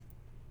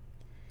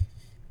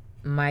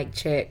Mic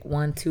check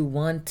 1 2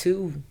 1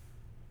 2.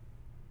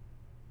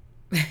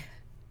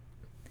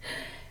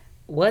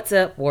 What's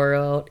up,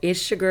 world?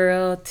 It's your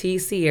girl T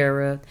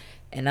Sierra,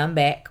 and I'm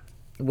back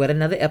with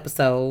another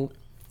episode.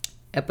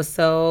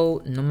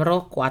 Episode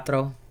numero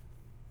cuatro.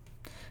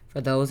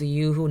 For those of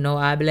you who know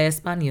habla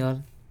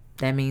español,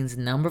 that means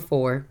number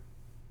four.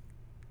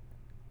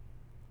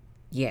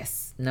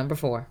 Yes, number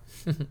four.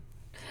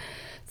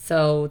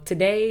 So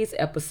today's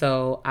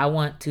episode, I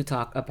want to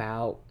talk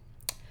about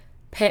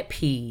pet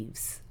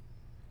peeves.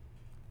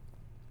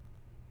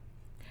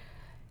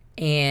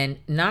 And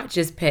not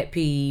just pet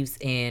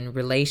peeves in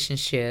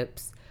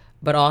relationships,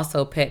 but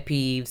also pet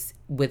peeves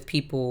with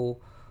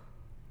people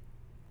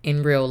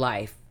in real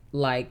life,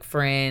 like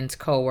friends,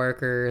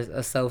 coworkers,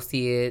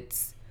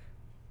 associates,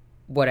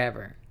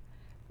 whatever.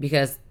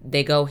 Because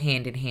they go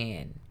hand in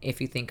hand if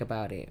you think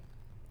about it.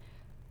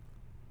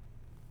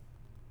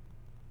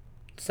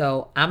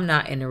 So I'm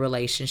not in a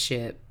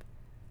relationship,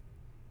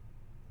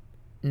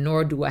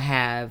 nor do I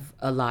have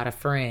a lot of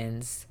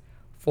friends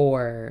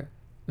for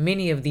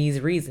many of these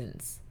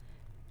reasons.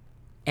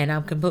 And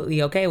I'm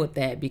completely okay with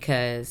that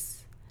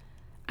because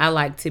I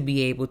like to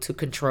be able to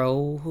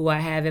control who I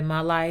have in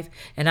my life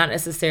and not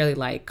necessarily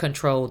like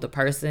control the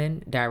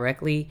person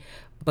directly,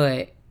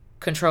 but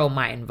control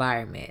my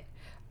environment.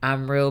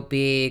 I'm real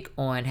big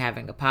on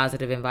having a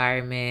positive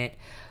environment,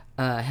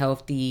 a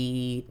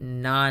healthy,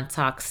 non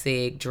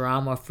toxic,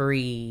 drama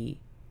free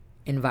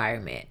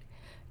environment.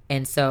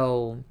 And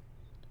so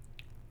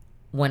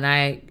when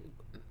I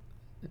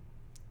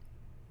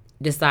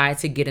decide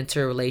to get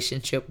into a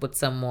relationship with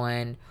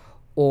someone,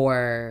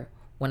 or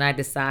when I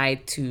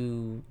decide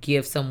to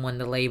give someone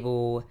the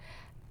label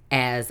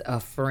as a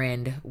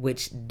friend,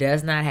 which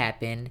does not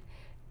happen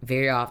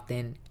very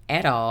often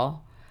at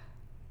all,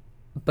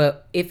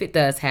 but if it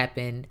does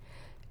happen,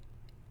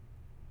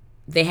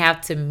 they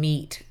have to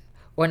meet,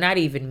 or not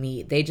even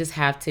meet, they just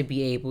have to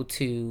be able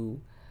to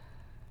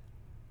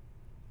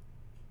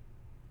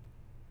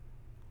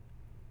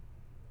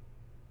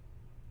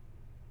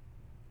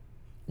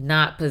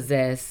not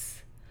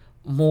possess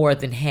more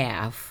than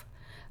half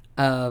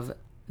of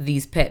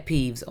these pet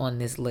peeves on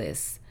this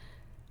list.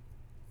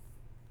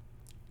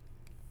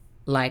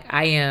 Like,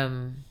 I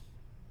am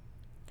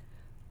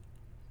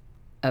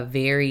a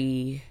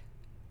very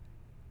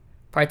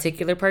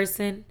particular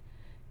person,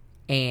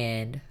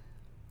 and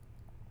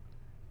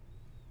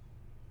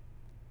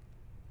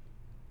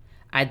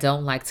I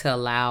don't like to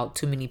allow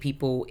too many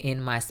people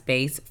in my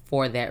space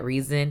for that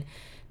reason,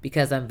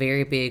 because I'm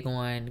very big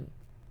on,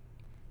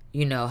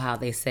 you know how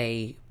they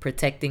say,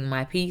 protecting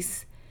my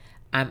peace.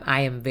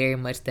 I am very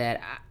much that.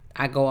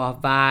 I go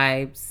off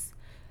vibes,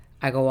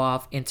 I go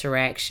off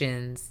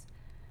interactions.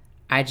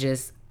 I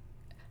just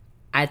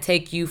I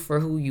take you for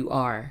who you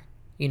are,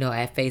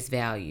 at face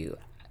value.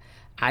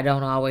 I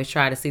don't always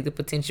try to see the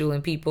potential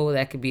in people.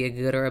 That could be a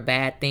good or a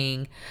bad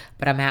thing.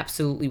 But I'm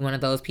absolutely one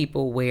of those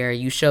people where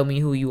you show me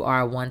who you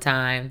are one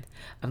time,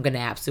 I'm going to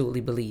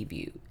absolutely believe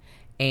you.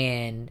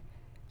 And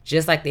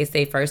just like they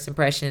say, first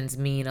impressions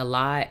mean a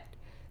lot.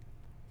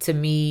 To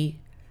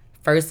me,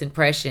 first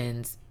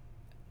impressions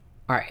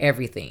are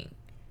everything.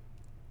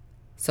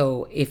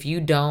 So if you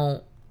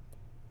don't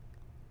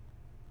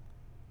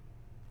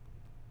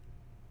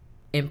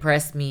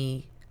impress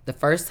me the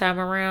first time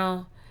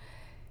around,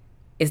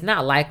 it's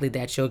not likely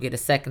that you'll get a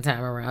second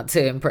time around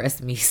to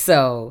impress me.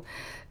 So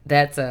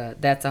that's a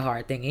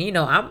hard thing. And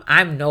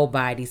I'm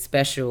nobody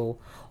special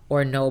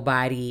or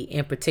nobody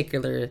in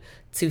particular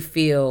to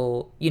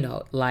feel,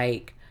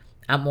 like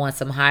I'm on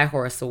some high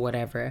horse or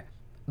whatever.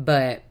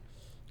 But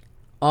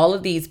all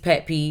of these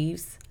pet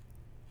peeves,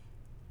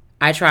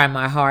 I try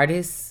my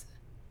hardest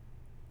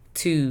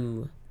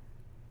to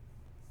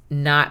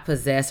not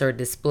possess or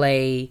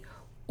display,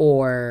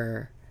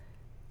 or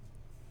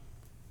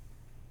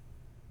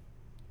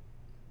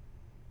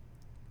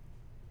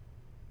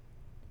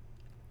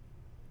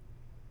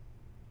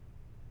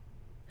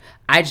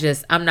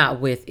I'm not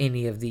with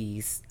any of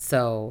these.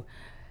 So,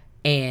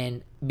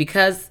 and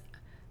because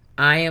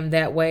I am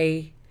that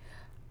way,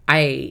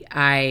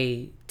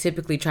 I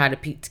typically try to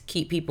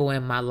keep people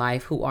in my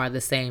life who are the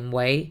same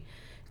way,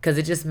 because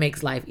it just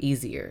makes life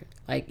easier.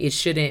 Like, it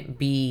shouldn't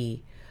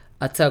be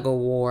a tug of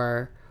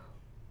war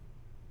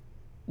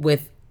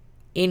with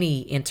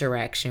any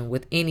interaction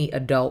with any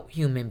adult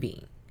human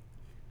being.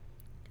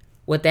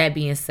 With that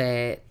being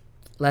said,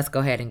 let's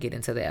go ahead and get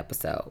into the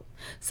episode.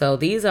 So,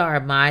 these are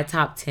my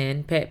top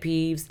 10 pet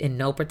peeves in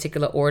no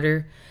particular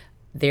order.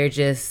 They're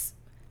just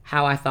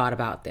how I thought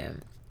about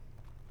them.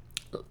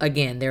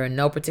 Again, they're in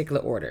no particular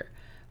order.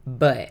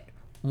 But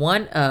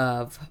one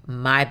of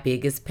my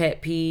biggest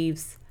pet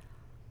peeves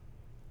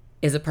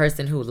is a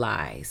person who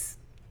lies.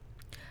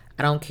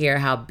 I don't care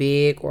how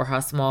big or how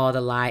small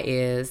the lie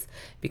is,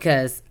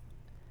 because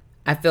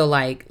I feel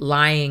like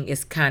lying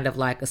is kind of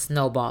like a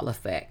snowball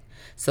effect.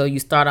 So you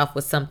start off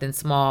with something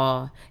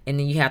small, and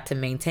then you have to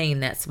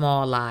maintain that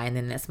small lie, and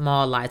then that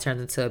small lie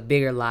turns into a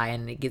bigger lie,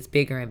 and it gets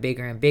bigger and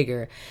bigger and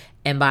bigger.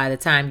 And by the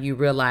time you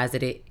realize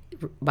that it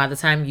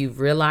you've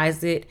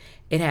realized it,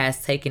 it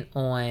has taken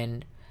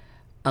on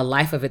a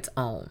life of its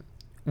own.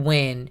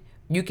 When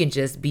you can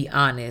just be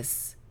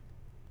honest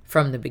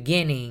from the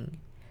beginning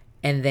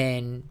and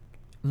then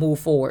move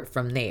forward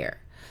from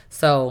there.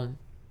 So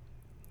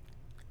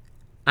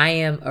I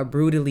am a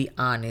brutally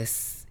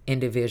honest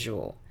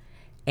individual,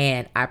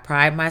 and I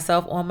pride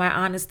myself on my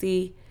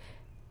honesty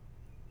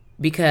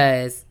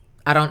because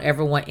I don't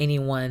ever want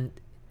anyone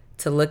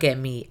to look at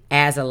me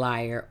as a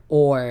liar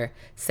or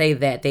say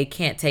that they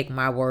can't take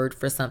my word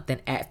for something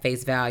at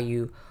face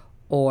value,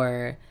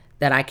 or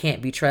that I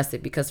can't be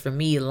trusted. Because for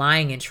me,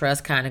 lying and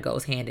trust kind of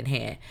goes hand in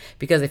hand.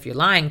 Because if you're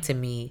lying to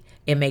me,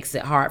 it makes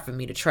it hard for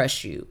me to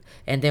trust you.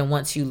 And then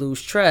once you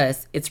lose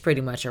trust, it's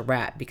pretty much a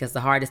wrap, because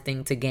the hardest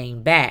thing to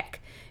gain back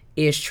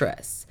is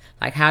trust.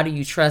 Like, how do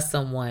you trust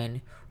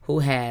someone who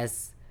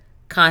has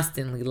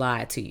constantly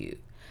lied to you?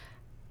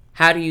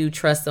 How do you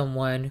trust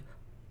someone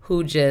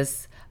who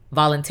just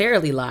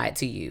voluntarily lied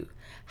to you?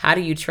 How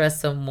do you trust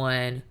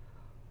someone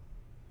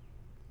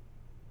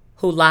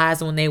who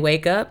lies when they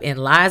wake up and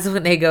lies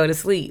when they go to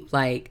sleep?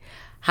 Like,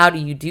 how do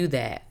you do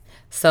that?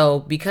 So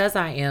because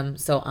I am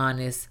so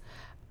honest,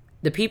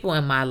 the people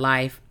in my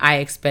life, I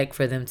expect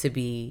for them to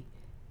be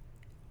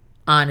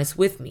honest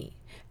with me.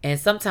 And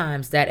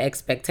sometimes that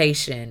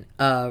expectation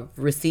of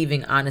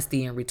receiving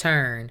honesty in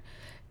return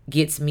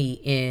gets me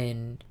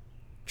in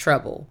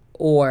trouble,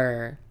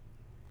 or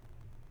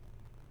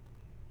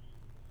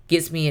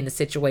gets me in a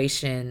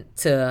situation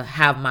to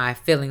have my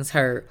feelings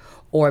hurt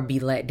or be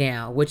let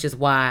down, which is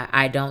why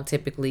I don't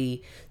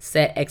typically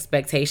set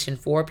expectation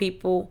for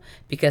people,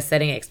 because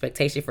setting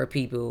expectation for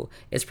people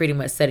is pretty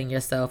much setting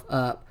yourself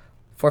up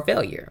for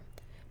failure,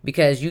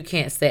 because you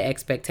can't set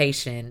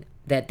expectation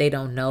that they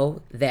don't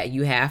know that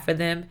you have for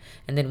them.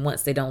 And then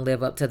once they don't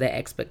live up to that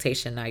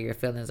expectation, now your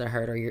feelings are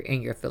hurt or you're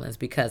in your feelings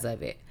because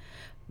of it.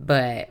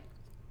 But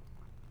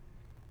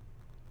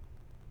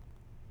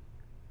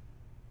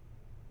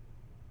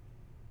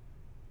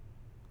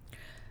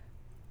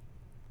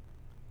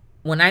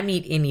when I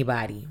meet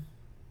anybody,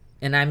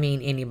 and I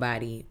mean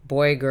anybody,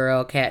 boy,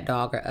 girl, cat,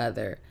 dog, or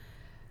other,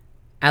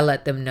 I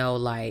let them know,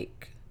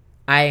 like,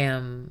 I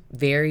am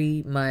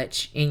very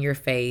much in your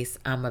face.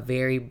 I'm a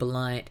very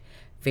blunt,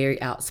 very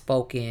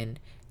outspoken,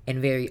 and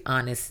very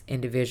honest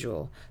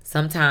individual.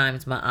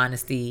 Sometimes my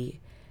honesty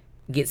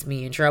gets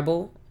me in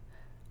trouble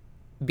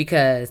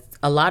because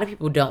a lot of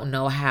people don't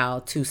know how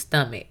to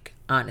stomach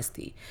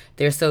honesty.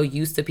 They're so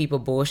used to people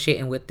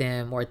bullshitting with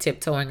them or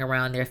tiptoeing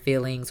around their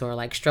feelings or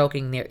like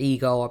stroking their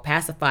ego or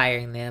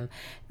pacifying them,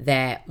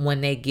 that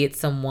when they get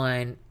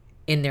someone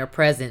in their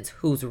presence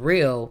who's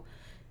real,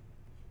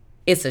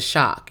 it's a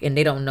shock and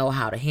they don't know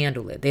how to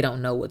handle it. They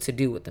don't know what to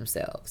do with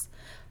themselves.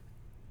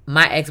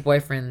 My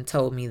ex-boyfriend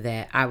told me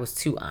that I was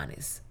too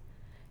honest.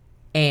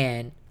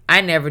 And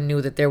I never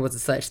knew that there was a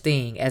such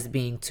thing as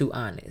being too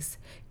honest.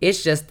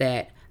 It's just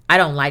that I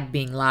don't like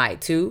being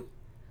lied to.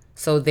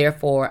 So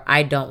therefore,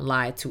 I don't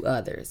lie to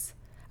others.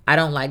 I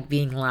don't like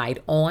being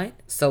lied on.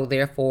 So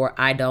therefore,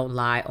 I don't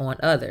lie on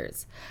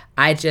others.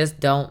 I just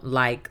don't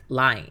like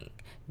lying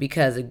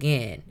because,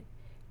 again,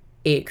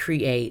 it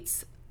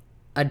creates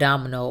a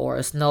domino or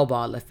a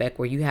snowball effect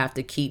where you have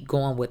to keep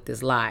going with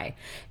this lie.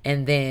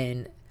 And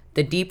then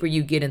the deeper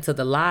you get into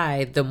the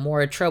lie, the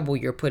more trouble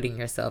you're putting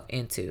yourself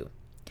into.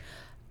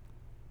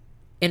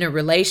 In a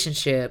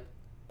relationship,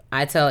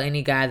 I tell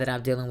any guy that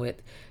I'm dealing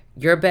with,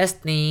 your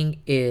best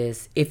thing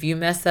is, if you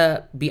mess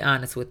up, be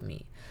honest with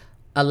me.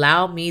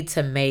 Allow me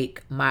to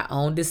make my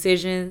own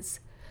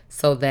decisions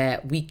so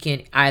that we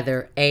can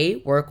either A,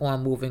 work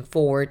on moving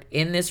forward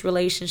in this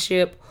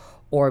relationship,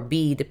 or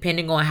B,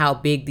 depending on how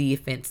big the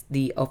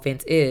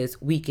offense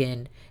is, we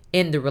can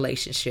end the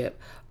relationship.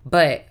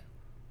 But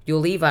you'll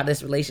leave out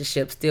this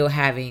relationship still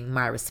having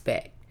my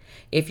respect.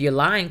 If you're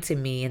lying to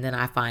me and then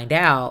I find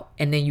out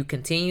and then you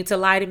continue to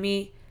lie to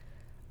me,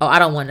 oh, I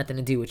don't want nothing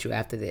to do with you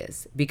after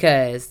this,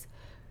 because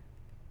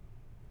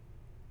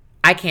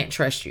I can't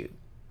trust you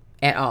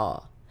at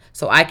all.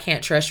 So I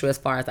can't trust you as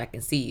far as I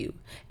can see you.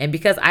 And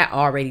because I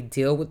already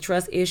deal with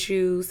trust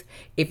issues,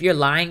 if you're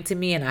lying to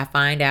me and I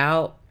find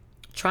out,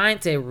 trying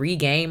to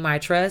regain my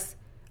trust,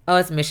 oh,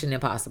 it's mission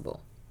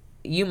impossible.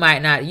 You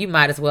might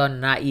as well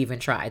not even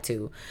try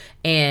to.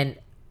 And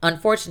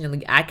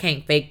unfortunately, I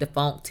can't fake the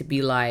funk to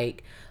be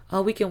like,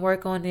 oh, we can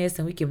work on this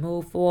and we can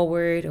move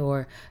forward,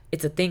 or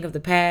it's a thing of the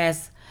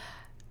past.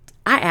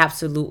 I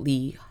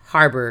absolutely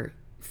harbor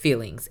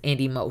feelings and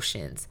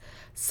emotions.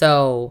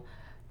 So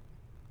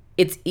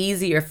it's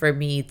easier for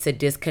me to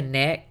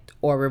disconnect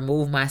or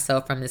remove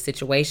myself from the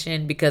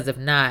situation, because if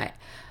not,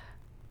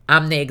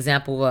 I'm the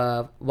example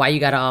of why you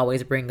gotta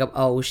always bring up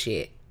old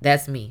shit.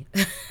 That's me.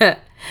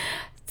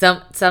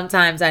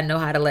 Sometimes I know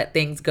how to let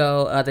things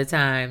go. Other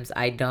times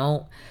I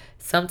don't.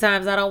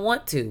 Sometimes I don't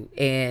want to.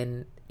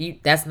 And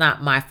that's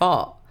not my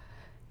fault,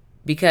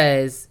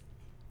 because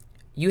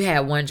you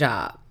had one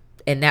job,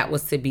 and that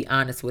was to be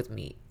honest with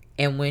me.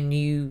 And when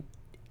you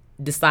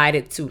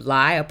decided to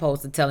lie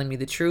opposed to telling me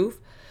the truth,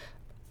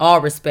 all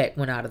respect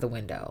went out of the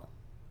window.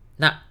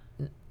 Not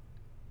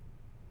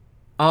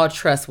all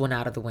trust went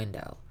out of the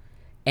window.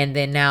 And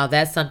then now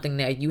that's something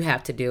that you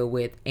have to deal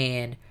with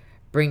and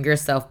bring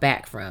yourself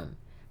back from.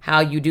 How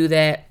you do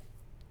that,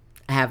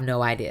 I have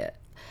no idea.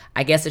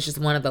 I guess it's just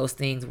one of those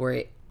things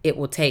where it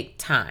will take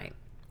time.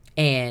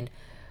 And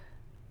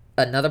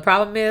another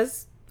problem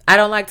is I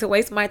don't like to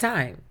waste my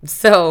time.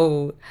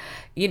 So,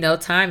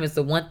 time is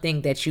the one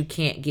thing that you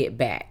can't get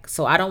back.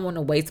 So I don't want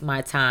to waste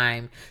my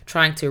time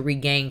trying to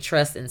regain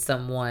trust in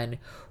someone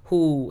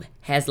who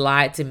has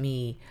lied to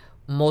me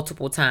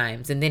multiple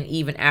times. And then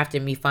even after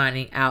me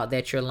finding out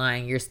that you're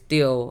lying, you're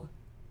still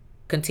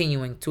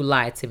continuing to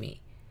lie to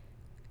me.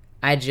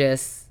 I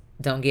just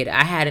don't get it.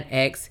 I had an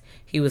ex.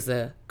 He was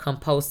a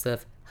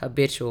compulsive,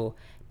 habitual,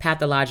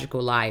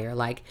 pathological liar.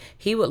 Like,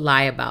 he would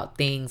lie about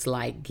things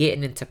like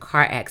getting into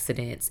car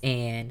accidents,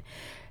 and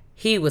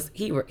he was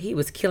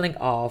killing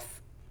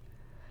off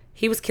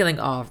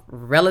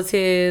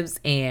relatives,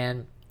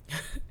 and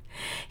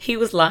he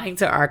was lying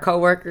to our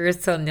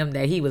coworkers, telling them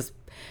that he was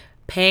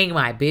paying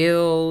my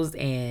bills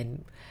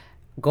and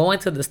going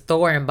to the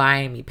store and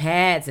buying me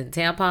pads and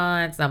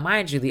tampons. Now,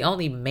 mind you, the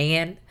only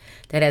man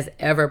that has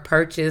ever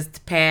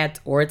purchased pads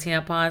or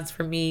tampons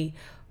for me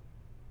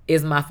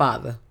is my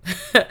father.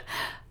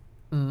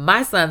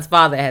 My son's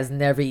father has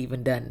never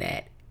even done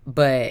that.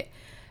 But,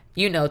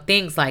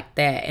 things like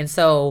that. And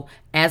so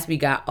as we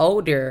got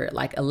older,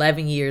 like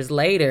 11 years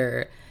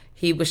later,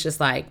 he was just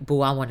like,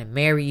 boo, I want to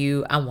marry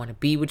you. I want to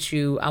be with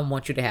you. I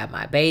want you to have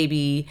my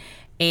baby.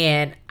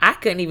 And I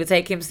couldn't even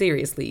take him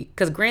seriously.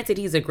 Because granted,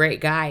 he's a great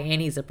guy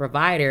and he's a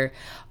provider.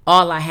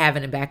 All I have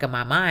in the back of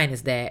my mind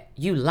is that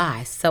you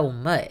lie so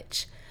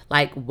much.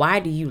 Like, why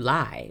do you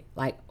lie?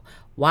 Like,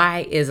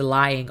 why is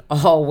lying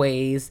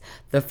always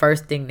the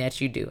first thing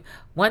that you do?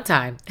 One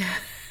time,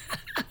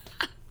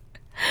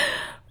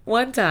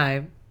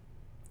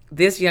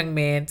 this young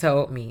man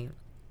told me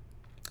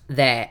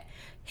that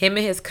him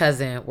and his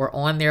cousin were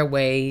on their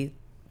way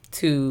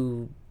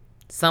to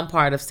some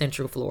part of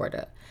Central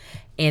Florida.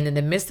 And in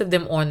the midst of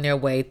them on their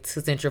way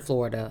to Central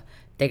Florida,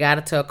 they got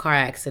into a car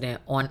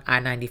accident on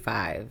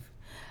I-95.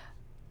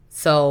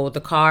 So the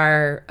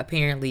car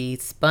apparently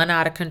spun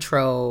out of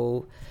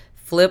control,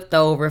 flipped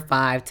over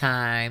 5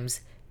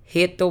 times,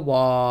 hit the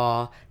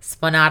wall,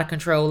 spun out of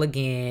control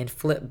again,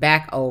 flipped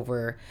back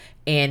over,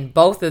 and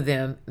both of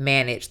them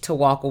managed to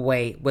walk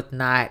away with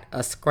not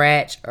a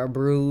scratch, a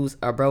bruise,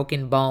 a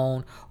broken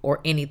bone,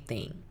 or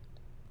anything.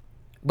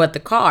 But the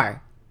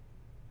car,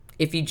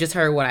 if you just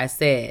heard what I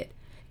said,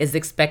 is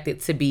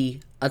expected to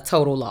be a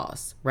total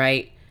loss,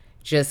 right?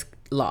 Just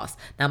loss.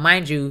 Now,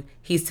 mind you,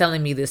 he's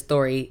telling me this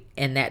story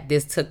and that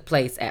this took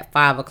place at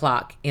 5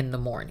 o'clock in the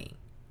morning.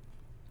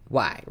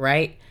 Why,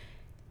 right?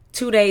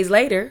 2 days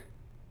later,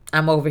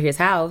 I'm over his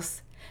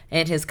house,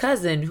 and his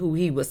cousin, who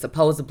he was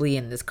supposedly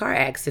in this car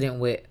accident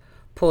with,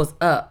 pulls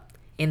up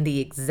in the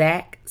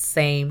exact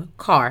same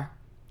car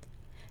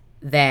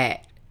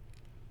that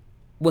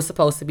was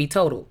supposed to be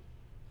totaled.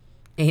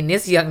 And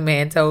this young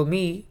man told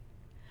me,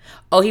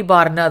 oh, he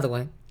bought another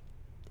one.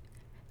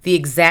 The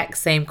exact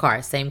same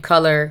car, same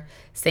color,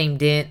 same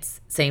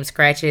dents, same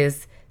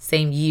scratches,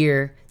 same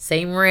year,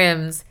 same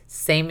rims,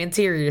 same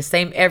interior,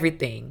 same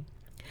everything.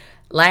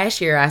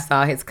 Last year, I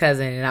saw his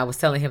cousin and I was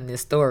telling him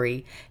this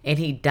story, and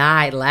he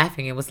died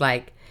laughing and was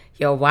like,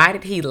 yo, why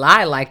did he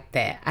lie like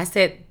that? I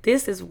said,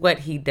 this is what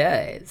he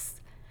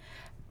does.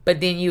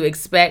 But then you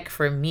expect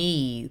for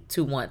me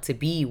to want to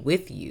be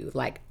with you.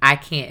 Like, I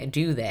can't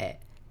do that.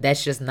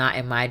 That's just not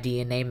in my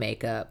DNA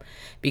makeup,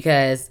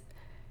 because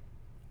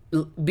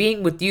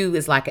being with you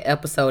is like an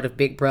episode of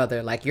Big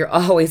Brother. Like, you're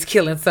always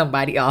killing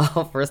somebody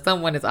off, or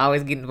someone is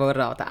always getting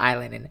voted off the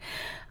island. And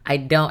I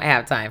don't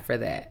have time for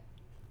that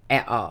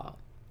at all.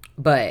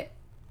 But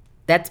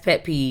that's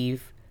pet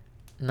peeve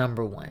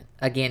number 1.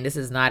 Again, this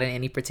is not in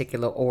any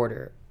particular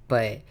order,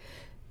 but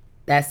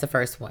that's the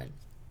first one.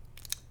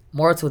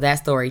 Moral to that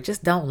story,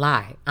 just don't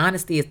lie.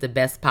 Honesty is the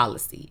best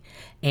policy.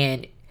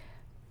 And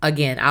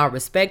again, I'll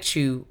respect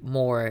you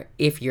more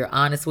if you're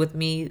honest with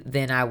me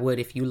than I would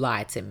if you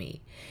lie to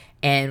me.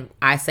 And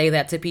I say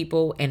that to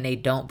people and they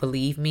don't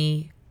believe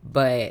me,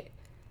 but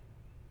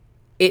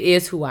it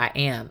is who I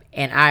am.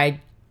 And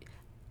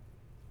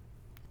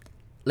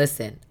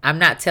listen, I'm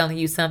not telling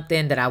you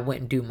something that I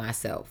wouldn't do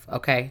myself,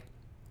 okay?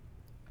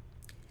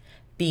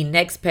 The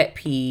next pet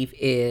peeve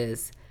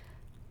is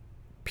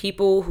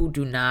people who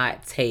do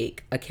not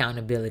take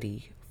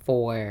accountability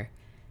for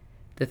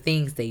the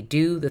things they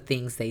do, the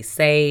things they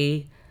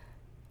say,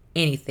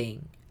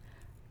 anything.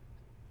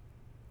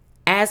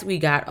 As we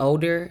got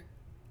older,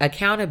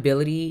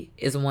 accountability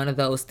is one of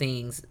those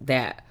things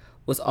that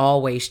was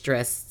always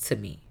stressed to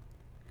me.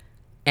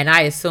 And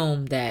I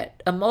assume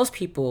that most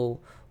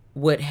people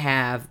would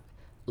have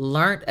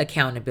learned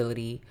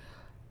accountability,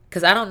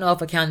 because I don't know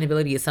if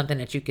accountability is something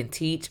that you can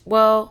teach.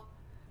 Well,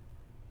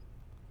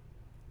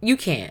 you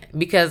can,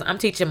 because I'm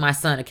teaching my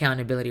son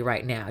accountability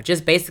right now.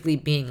 Just basically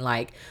being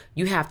like,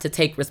 you have to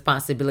take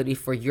responsibility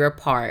for your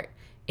part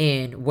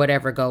in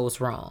whatever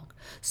goes wrong.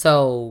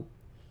 So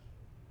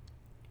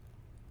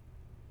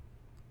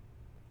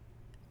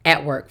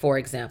at work, for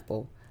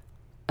example,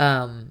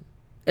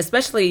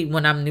 especially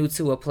when I'm new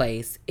to a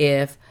place,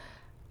 if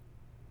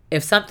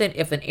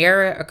an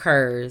error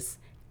occurs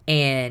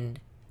and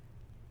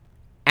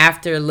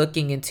after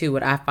looking into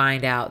it I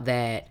find out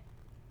that,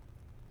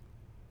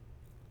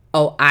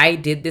 oh, I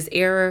did this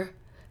error,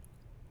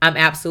 I'm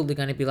absolutely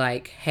going to be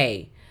like,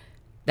 hey,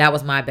 that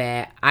was my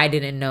bad. I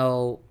didn't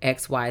know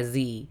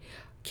XYZ.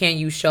 Can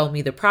you show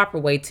me the proper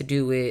way to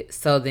do it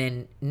so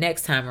then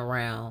next time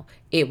around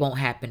it won't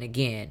happen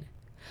again?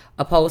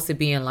 Opposed to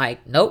being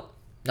like, nope,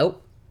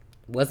 nope,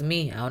 wasn't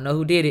me. I don't know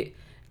who did it.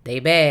 They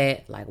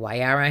bad. Like, why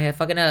y'all around here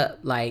fucking up?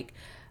 Like,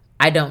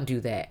 I don't do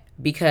that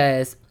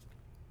because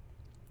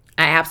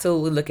I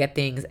absolutely look at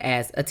things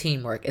as a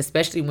teamwork,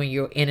 especially when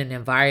you're in an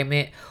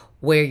environment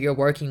where you're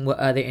working with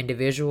other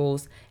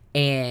individuals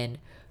and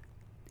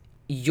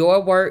your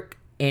work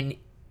and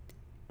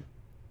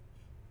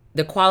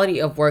the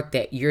quality of work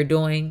that you're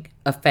doing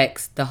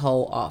affects the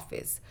whole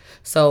office.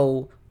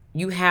 So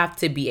you have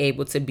to be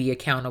able to be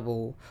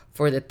accountable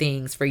for the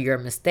things, for your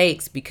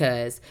mistakes,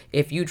 because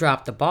if you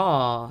drop the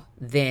ball,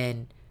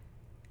 then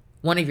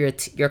one of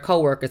your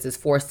coworkers is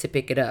forced to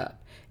pick it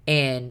up.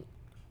 And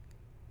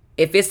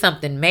if it's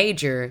something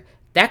major,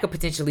 that could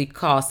potentially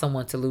cause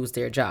someone to lose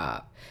their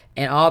job.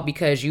 And all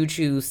because you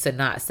choose to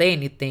not say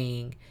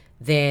anything,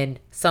 then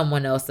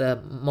someone else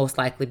will most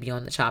likely be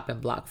on the chopping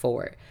block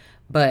for it.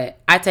 But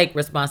I take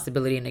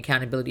responsibility and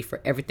accountability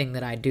for everything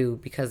that I do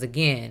because,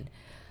 again,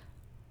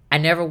 I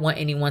never want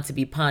anyone to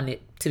be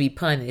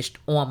punished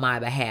on my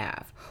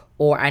behalf,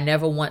 or I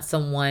never want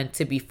someone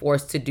to be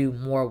forced to do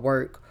more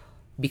work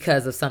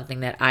because of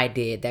something that I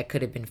did that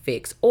could have been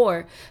fixed,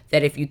 or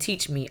that if you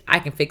teach me, I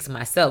can fix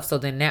myself. So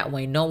then that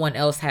way, no one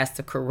else has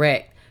to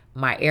correct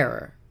my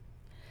error.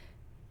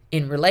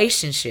 In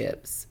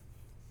relationships,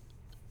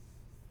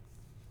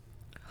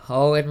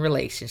 in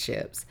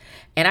relationships,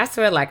 and I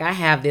swear, like, I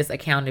have this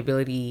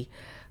accountability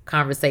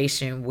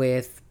conversation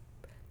with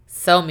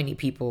so many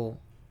people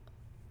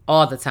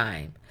all the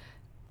time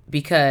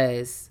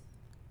because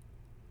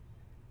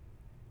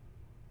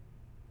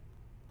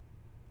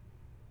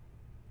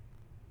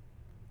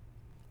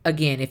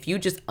again, if you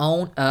just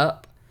own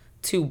up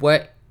to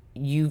what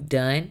you've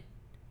done,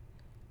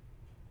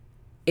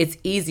 it's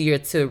easier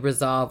to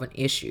resolve an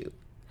issue.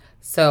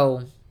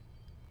 So,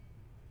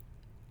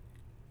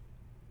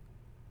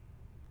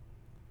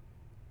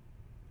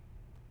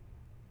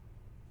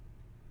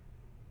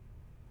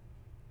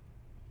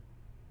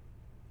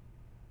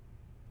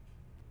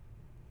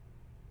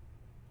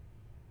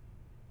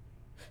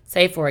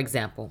 say for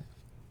example,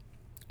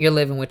 you're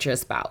living with your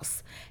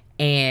spouse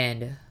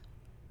and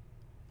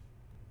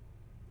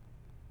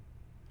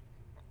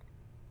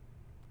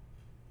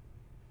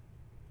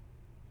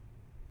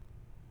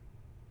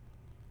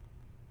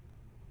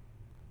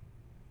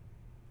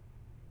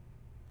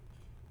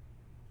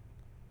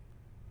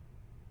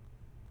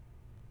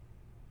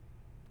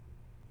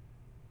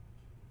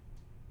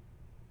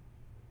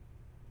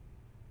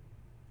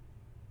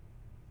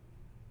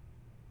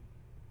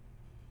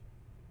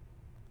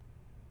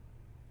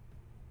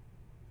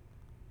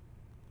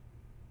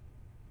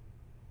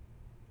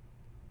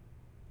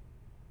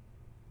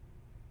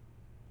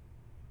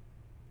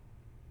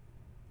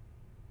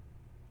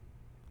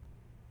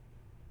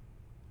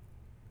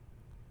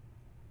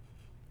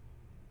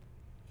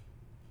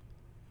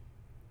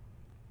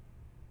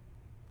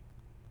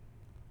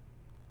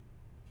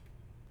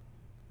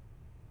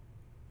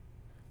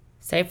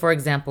say, for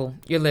example,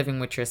 you're living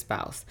with your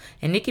spouse,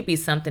 and it could be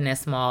something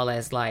as small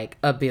as like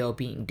a bill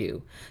being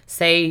due.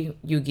 Say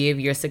you give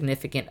your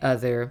significant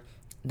other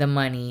the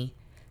money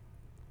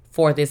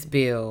for this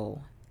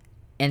bill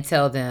and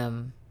tell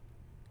them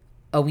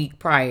a week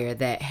prior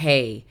that,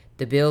 hey,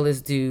 the bill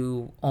is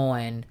due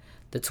on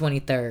the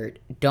 23rd.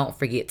 Don't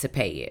forget to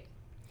pay it.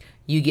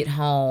 You get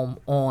home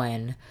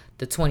on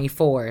the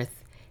 24th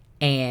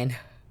and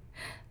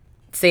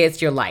say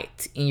it's your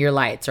light and your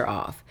lights are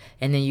off.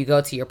 And then you go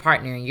to your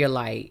partner and you're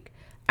like,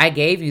 I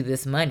gave you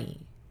this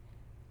money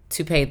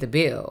to pay the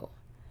bill.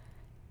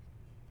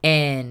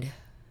 And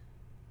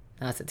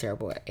that's a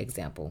terrible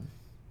example.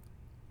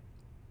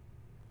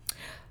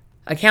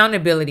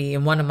 Accountability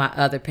and one of my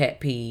other pet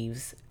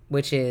peeves,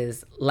 which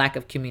is lack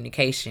of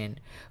communication,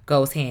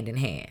 goes hand in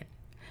hand.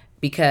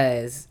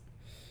 Because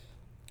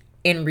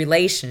in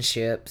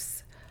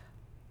relationships,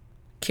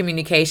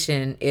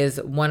 communication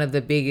is one of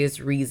the biggest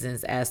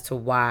reasons as to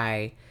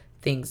why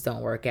things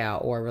don't work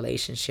out or a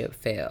relationship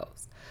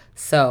fails.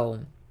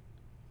 So,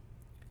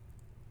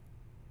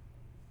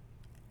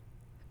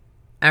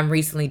 I'm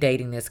recently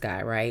dating this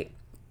guy, right?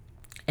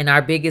 And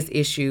our biggest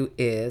issue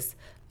is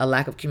a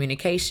lack of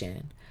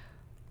communication.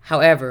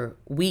 However,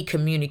 we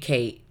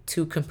communicate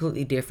two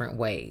completely different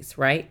ways,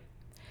 right?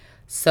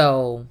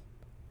 So,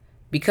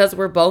 because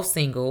we're both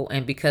single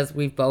and because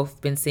we've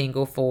both been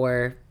single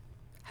for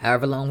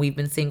however long we've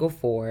been single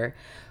for,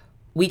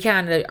 we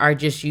kind of are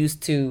just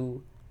used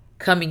to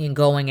coming and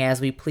going as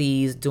we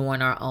please,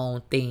 doing our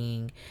own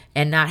thing,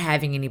 and not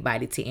having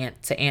anybody to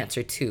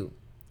answer to.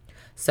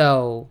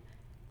 So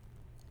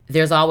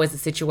there's always a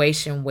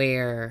situation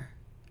where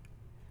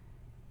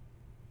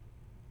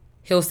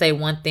he'll say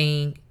one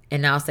thing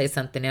and I'll say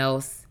something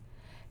else,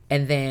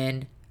 and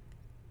then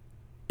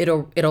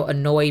it'll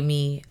annoy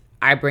me.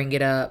 I bring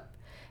it up,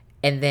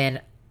 and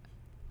then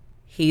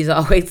he's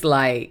always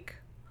like,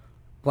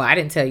 well, I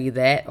didn't tell you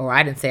that, or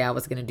I didn't say I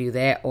was going to do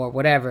that, or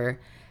whatever.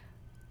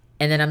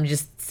 And then I'm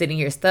just sitting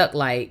here stuck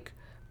like,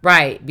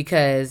 right,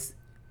 because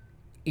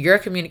your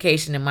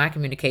communication and my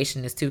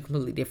communication is two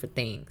completely different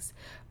things.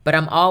 But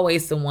I'm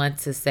always the one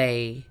to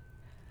say,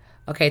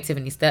 okay,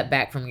 Tiffany, step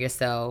back from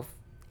yourself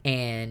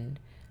and,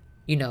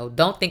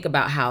 don't think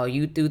about how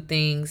you do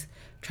things.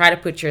 Try to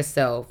put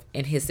yourself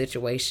in his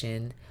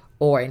situation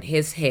or in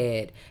his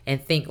head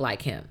and think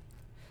like him.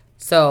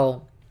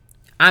 So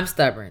I'm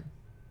stubborn,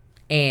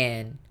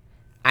 and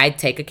I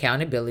take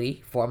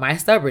accountability for my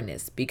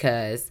stubbornness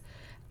because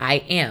I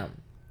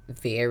am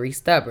very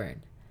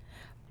stubborn.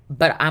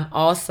 But I'm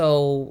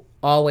also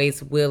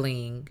always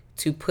willing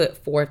to put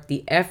forth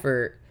the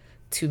effort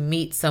to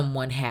meet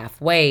someone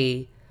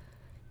halfway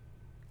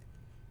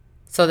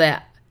so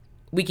that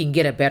we can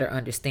get a better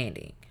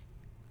understanding.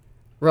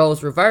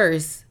 Roles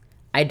reverse,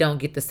 I don't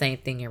get the same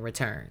thing in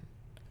return.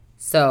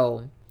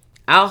 So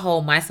I'll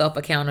hold myself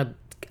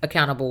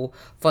accountable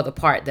for the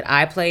part that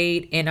I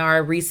played in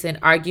our recent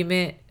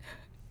argument,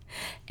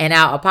 and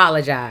I'll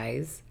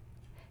apologize.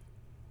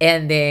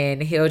 And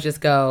then he'll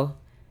just go,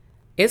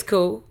 it's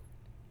cool.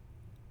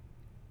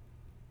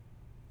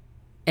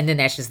 And then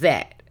that's just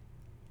that.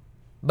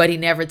 But he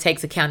never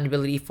takes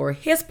accountability for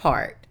his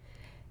part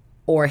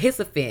or his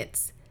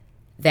offense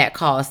that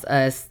caused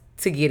us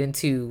to get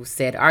into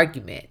said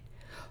argument.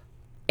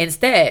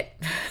 Instead,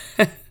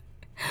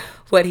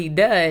 what he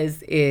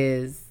does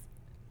is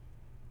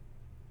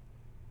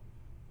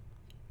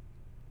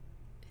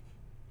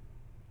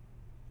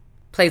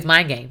plays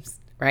mind games,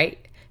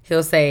 right?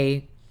 He'll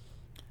say,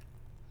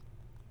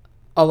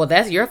 oh, well,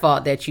 that's your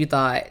fault that you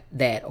thought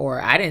that,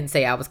 or I didn't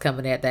say I was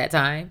coming at that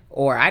time,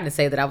 or I didn't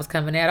say that I was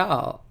coming at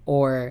all,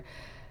 or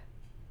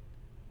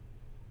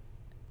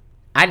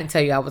I didn't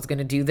tell you I was going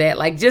to do that.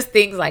 Like, just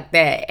things like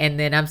that. And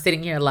then I'm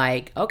sitting here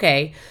like,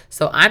 okay,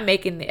 so I'm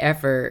making the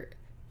effort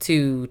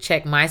to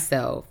check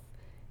myself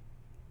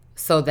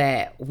so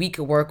that we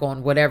could work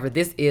on whatever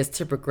this is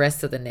to progress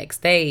to the next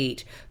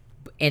stage.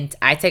 And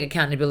I take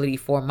accountability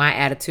for my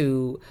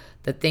attitude,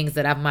 the things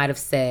that I might have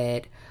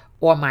said,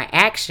 or my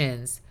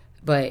actions,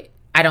 but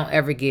I don't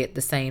ever get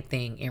the same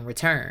thing in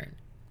return.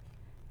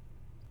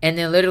 And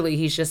then literally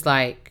he's just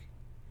like,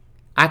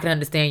 I can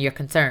understand your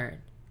concern,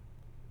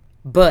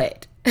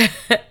 but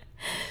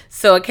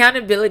so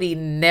accountability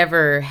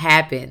never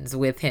happens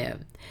with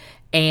him.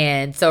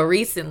 And so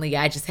recently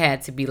I just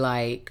had to be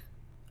like,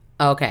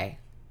 okay.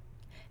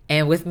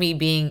 And with me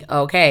being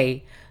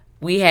okay,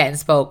 we hadn't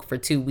spoke for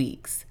 2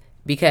 weeks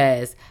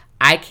because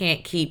I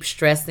can't keep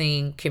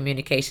stressing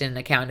communication and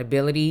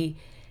accountability.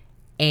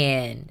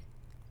 And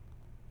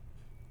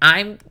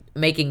I'm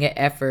making an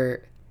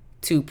effort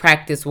to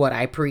practice what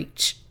I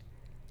preach,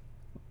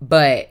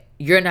 but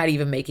you're not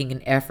even making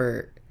an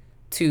effort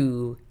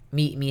to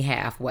meet me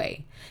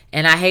halfway.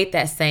 And I hate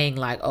that saying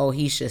like, oh,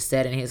 he's just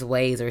set in his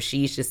ways or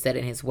she's just set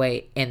in his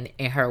way in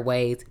her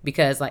ways,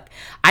 because like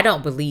I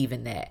don't believe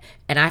in that.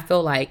 And I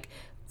feel like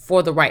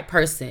for the right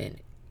person,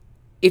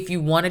 if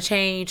you want to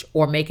change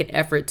or make an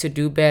effort to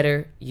do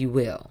better, you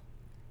will.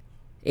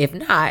 If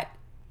not,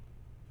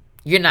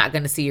 you're not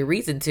going to see a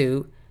reason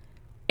to,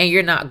 and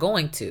you're not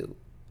going to.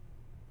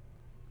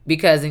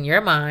 Because in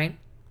your mind,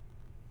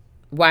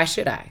 why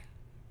should I?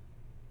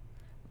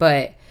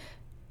 But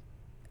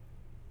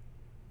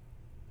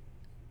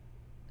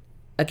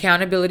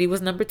accountability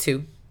was number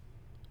 2.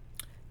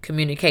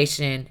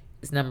 Communication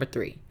is number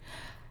 3.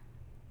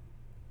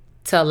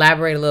 To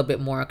elaborate a little bit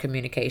more on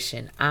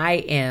communication, I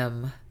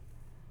am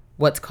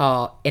what's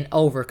called an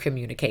over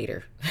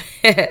communicator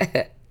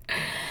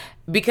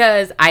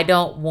because I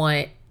don't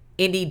want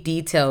any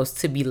details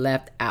to be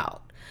left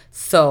out.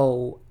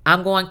 So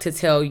I'm going to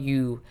tell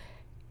you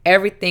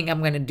everything I'm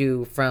going to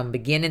do from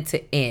beginning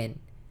to end,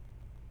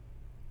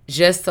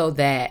 just so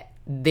that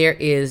there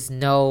is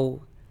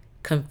no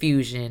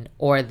confusion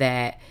or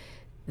that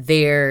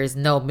there's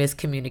no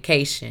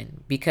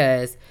miscommunication,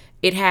 because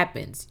it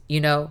happens,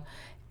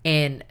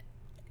 and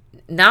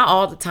not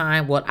all the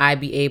time will I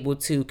be able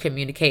to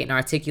communicate and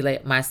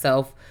articulate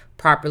myself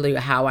properly or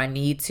how I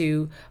need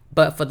to,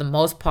 but for the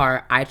most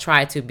part I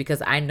try to,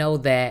 because I know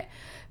that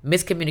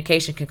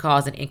miscommunication can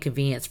cause an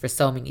inconvenience for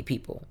so many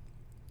people.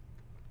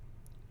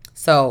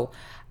 So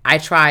I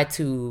try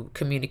to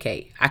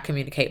communicate. I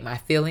communicate my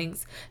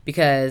feelings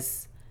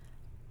because,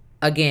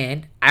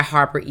 again, I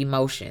harbor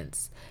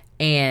emotions.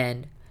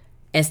 And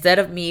instead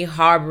of me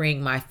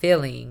harboring my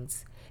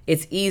feelings,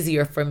 it's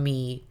easier for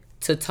me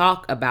to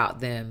talk about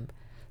them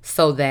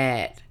so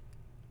that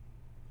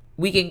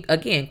we can,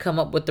 again, come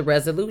up with the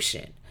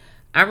resolution.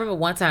 I remember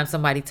one time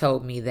somebody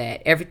told me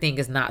that everything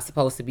is not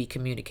supposed to be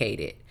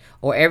communicated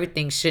or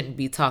everything shouldn't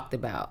be talked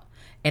about.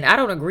 And I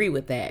don't agree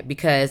with that,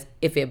 because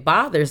if it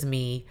bothers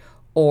me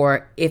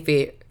or if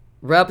it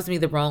rubs me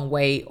the wrong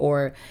way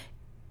or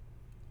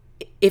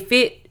if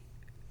it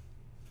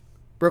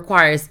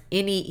requires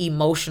any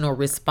emotional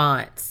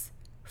response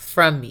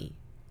from me,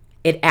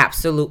 it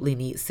absolutely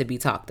needs to be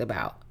talked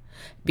about.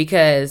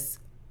 Because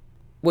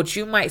what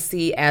you might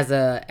see as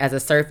a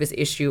surface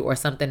issue or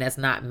something that's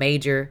not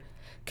major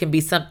can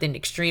be something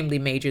extremely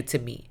major to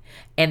me.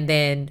 And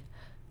then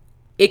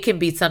it can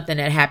be something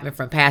that happened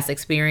from past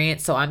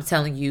experience. So I'm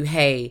telling you,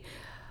 hey,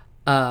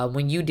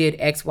 when you did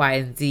X, Y,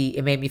 and Z,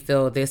 it made me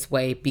feel this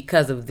way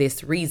because of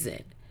this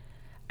reason.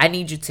 I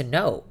need you to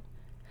know.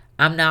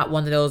 I'm not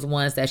one of those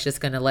ones that's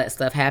just going to let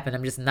stuff happen.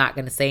 I'm just not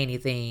going to say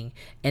anything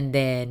and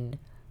then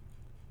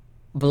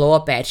blow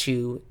up at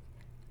you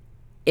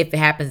if it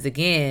happens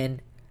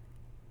again,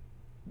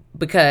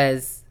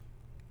 because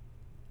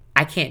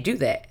I can't do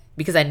that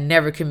because I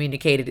never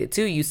communicated it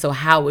to you. So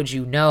how would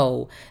you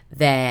know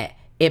that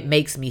it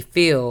makes me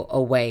feel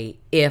a way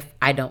if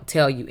I don't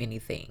tell you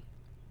anything?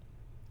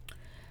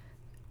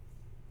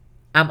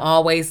 I'm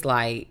always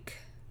like,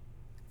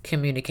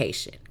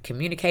 communication.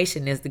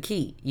 Communication is the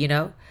key, you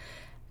know?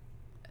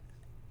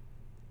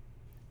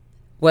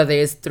 Whether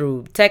it's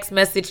through text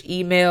message,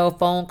 email,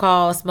 phone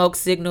call, smoke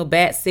signal,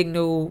 bat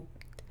signal,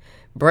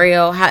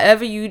 braille,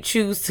 however you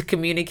choose to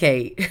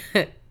communicate,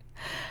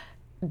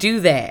 do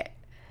that.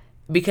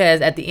 Because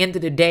at the end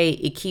of the day,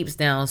 it keeps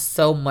down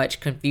so much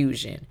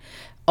confusion.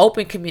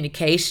 Open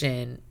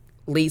communication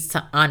leads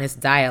to honest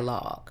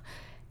dialogue,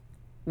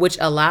 which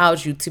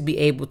allows you to be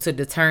able to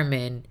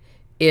determine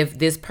if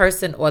this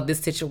person or this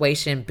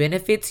situation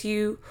benefits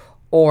you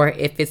or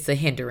if it's a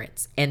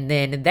hindrance. And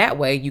then that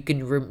way you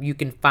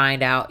can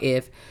find out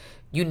if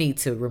you need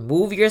to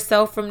remove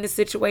yourself from the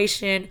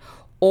situation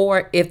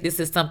or if this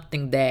is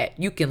something that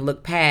you can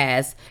look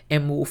past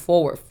and move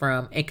forward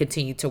from and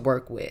continue to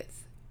work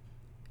with.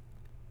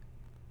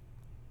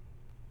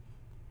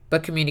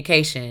 But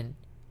communication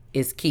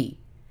is key.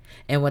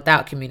 And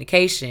without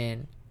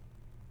communication,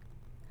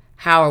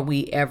 how are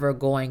we ever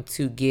going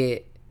to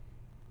get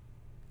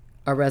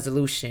a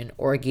resolution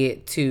or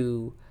get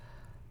to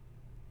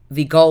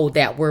the goal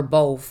that we're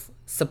both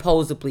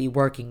supposedly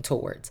working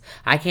towards?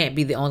 I can't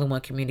be the only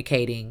one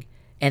communicating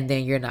and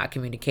then you're not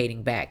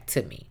communicating back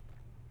to me.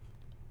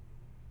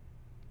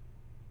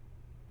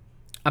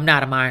 I'm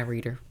not a mind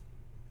reader.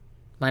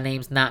 My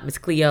name's not Miss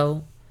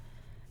Cleo.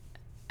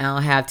 I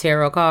don't have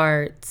tarot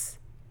cards,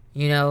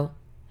 you know.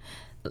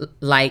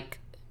 Like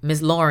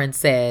Miss Lauren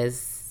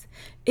says,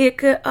 it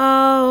could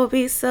all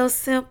be so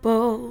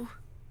simple,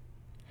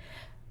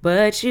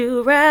 but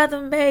you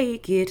rather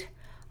make it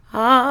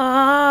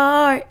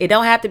hard. It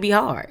don't have to be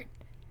hard.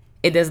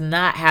 It does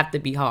not have to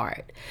be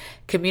hard.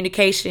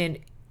 Communication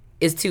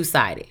is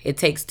two-sided. It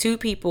takes two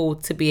people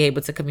to be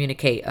able to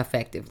communicate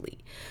effectively.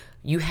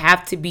 You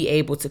have to be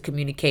able to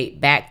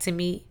communicate back to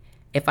me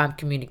if I'm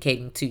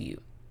communicating to you.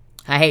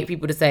 I hate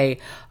people to say,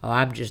 oh,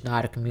 I'm just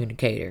not a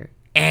communicator.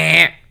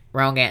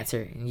 Wrong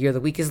answer. You're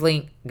the weakest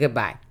link.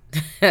 Goodbye.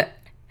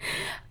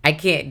 I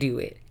can't do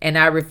it. And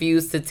I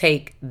refuse to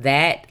take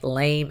that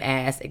lame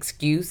ass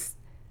excuse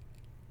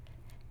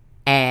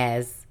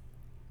as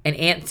an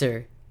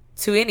answer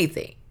to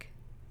anything.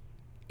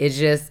 It's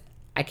just,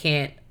 I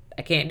can't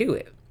do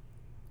it.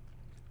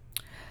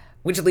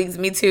 Which leads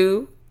me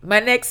to my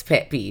next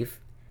pet peeve: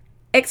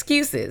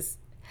 excuses.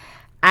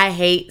 I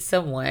hate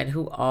someone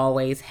who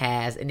always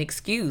has an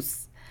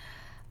excuse.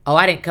 Oh,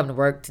 I didn't come to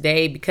work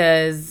today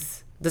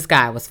because the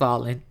sky was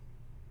falling.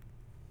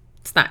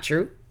 It's not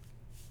true.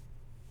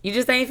 You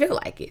just ain't feel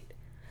like it.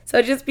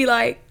 So just be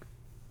like,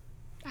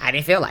 I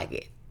didn't feel like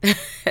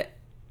it.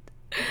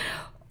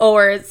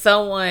 Or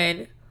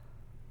someone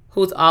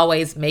who's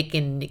always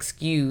making an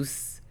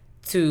excuse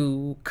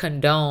to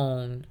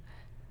condone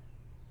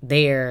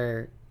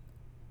their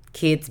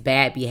kids'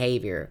 bad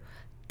behavior.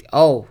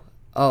 Oh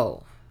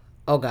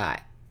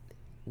God.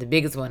 The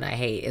biggest one I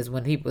hate is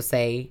when people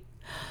say,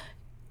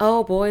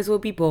 oh, boys will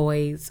be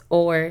boys,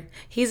 or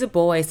he's a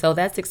boy, so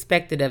that's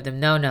expected of them.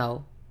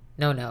 No.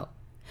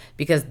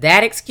 Because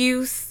that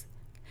excuse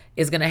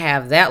is going to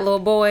have that little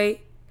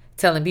boy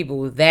telling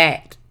people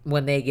that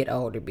when they get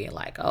older, being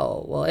like,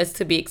 oh, well, it's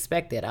to be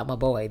expected. I'm a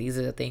boy. These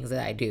are the things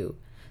that I do.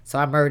 So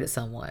I murdered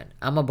someone.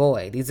 I'm a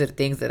boy. These are the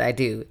things that I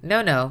do.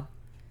 No.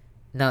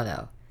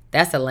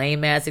 That's a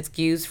lame ass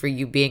excuse for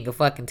you being a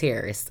fucking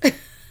terrorist.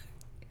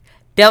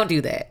 Don't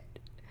do that.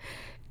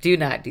 Do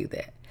not do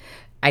that.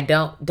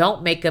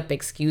 Don't make up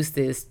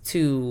excuses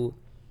to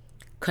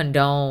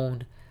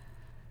condone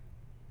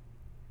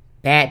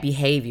bad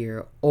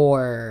behavior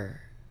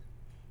or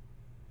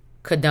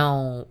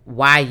condone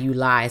why you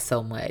lie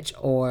so much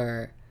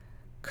or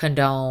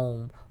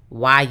condone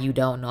why you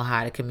don't know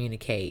how to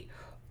communicate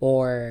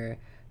or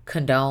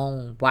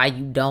condone why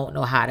you don't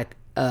know how to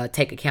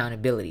take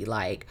accountability.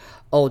 Like,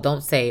 oh,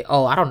 don't say,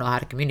 oh, I don't know how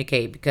to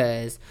communicate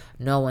because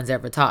no one's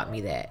ever taught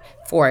me that.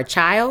 For a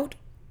child,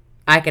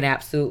 I can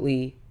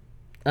absolutely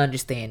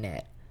understand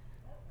that.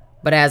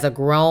 But as a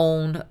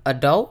grown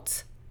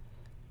adult,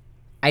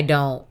 I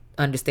don't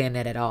understand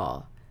that at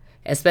all.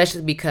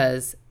 Especially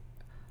because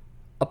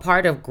a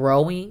part of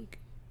growing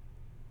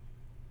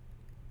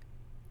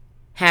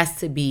has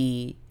to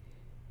be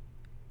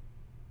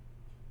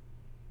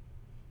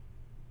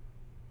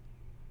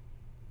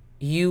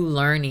you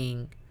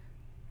learning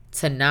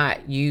to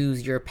not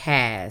use your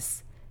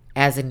past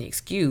as an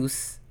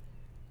excuse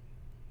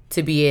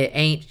to be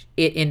an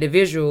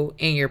individual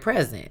in your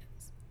present.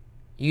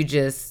 It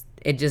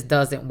just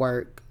doesn't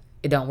work.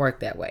 It don't work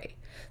that way.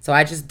 So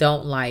I just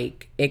don't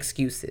like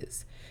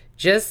excuses.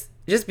 Just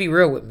be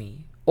real with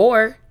me,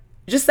 or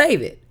just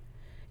save it.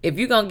 If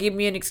you're gonna give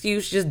me an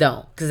excuse, just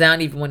don't, because I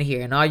don't even want to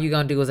hear it. And all you're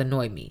gonna do is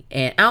annoy me,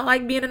 and I don't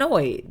like being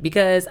annoyed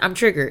because I'm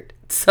triggered.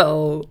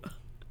 So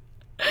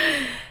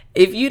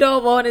if you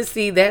don't want to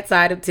see that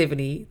side of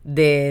Tiffany,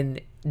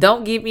 then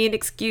don't give me an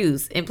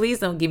excuse, and please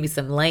don't give me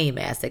some lame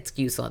ass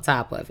excuse on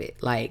top of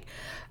it. Like,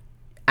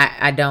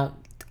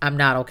 I'm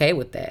not okay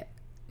with that.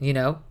 You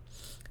know.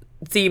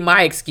 See,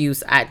 my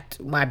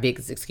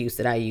biggest excuse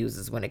that I use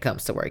is when it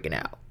comes to working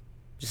out.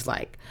 Just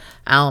like,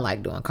 I don't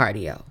like doing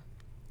cardio.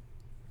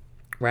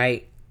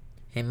 Right?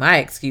 And my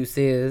excuse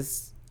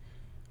is,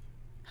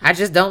 I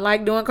just don't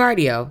like doing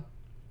cardio.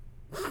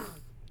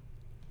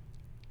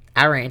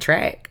 I ran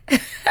track.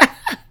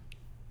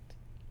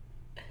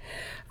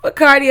 But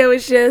cardio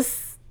is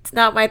it's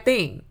not my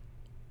thing.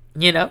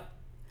 You know?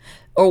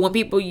 Or when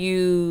people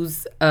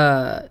use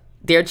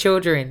their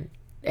children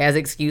as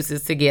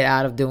excuses to get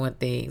out of doing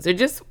things, or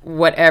just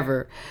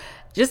whatever.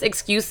 Just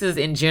excuses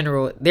in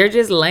general. They're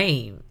just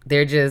lame.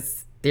 They're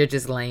just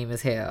lame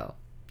as hell.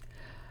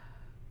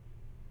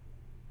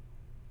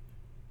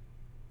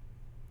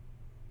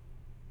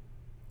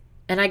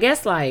 And I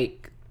guess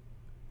like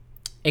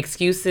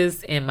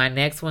excuses in my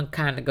next one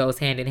kind of goes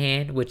hand in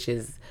hand, which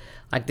is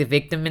like the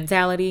victim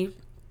mentality.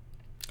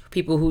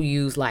 People who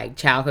use like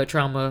childhood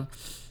trauma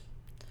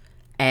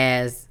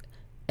as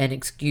an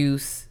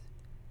excuse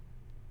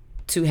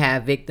to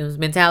have victims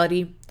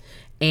mentality.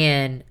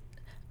 And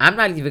I'm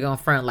not even going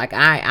to front. Like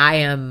I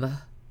am,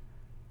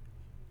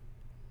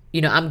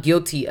 I'm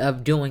guilty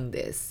of doing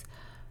this,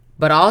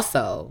 but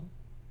also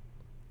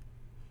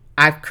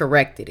I've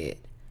corrected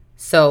it.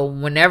 So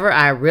whenever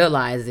I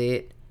realize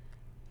it,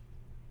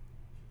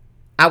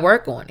 I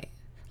work on it.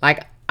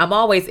 Like, I'm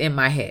always in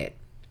my head.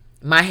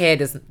 My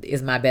head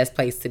is my best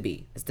place to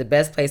be. It's the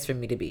best place for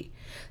me to be.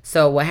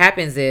 So what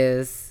happens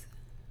is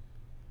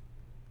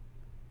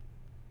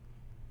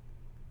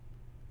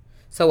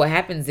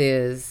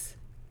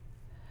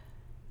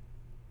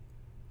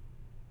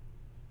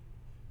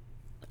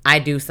I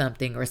do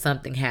something or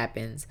something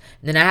happens.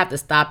 And then I have to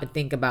stop and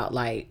think about,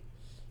 like,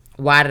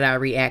 why did I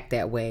react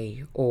that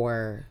way?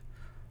 Or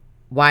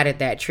why did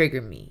that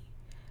trigger me?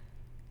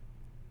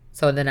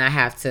 So then I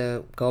have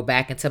to go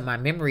back into my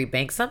memory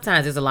bank.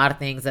 Sometimes there's a lot of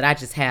things that I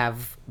just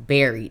have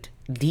buried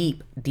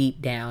deep,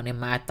 deep down in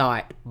my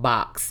thought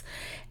box.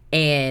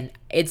 And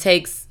it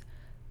takes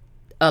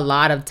a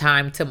lot of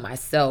time to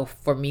myself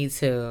for me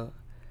to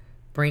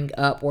bring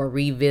up or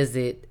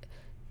revisit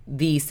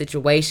these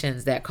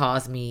situations that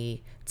cause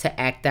me to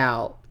act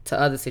out to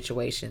other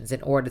situations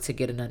in order to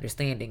get an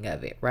understanding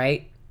of it,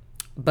 right?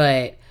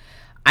 But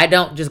I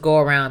don't just go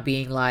around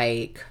being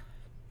like,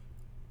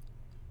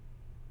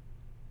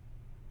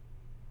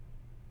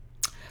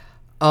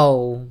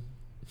 oh,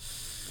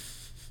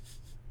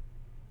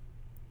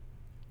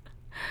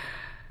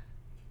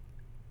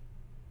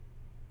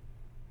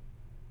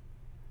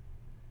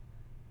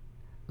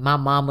 my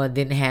mama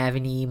didn't have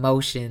any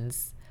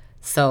emotions,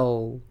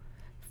 so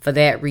for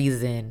that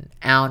reason,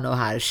 I don't know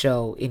how to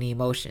show any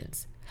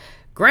emotions.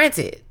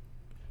 Granted,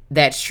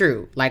 that's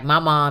true. Like, my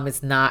mom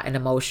is not an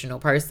emotional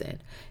person,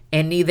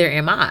 and neither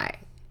am I.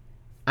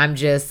 I'm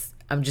just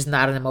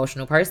not an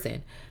emotional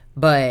person.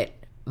 But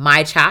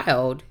my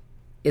child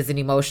is an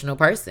emotional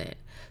person.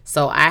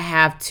 So I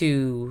have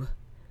to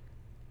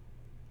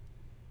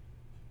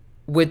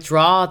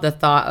withdraw the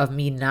thought of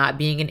me not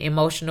being an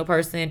emotional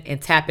person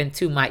and tap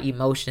into my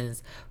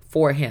emotions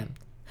for him.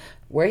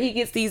 Where he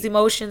gets these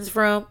emotions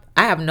from,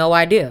 I have no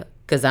idea,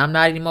 because I'm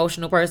not an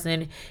emotional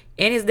person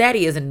and his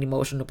daddy isn't an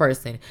emotional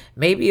person.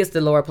 Maybe it's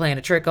the Lord playing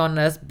a trick on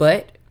us,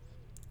 but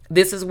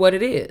this is what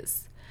it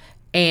is.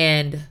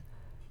 And,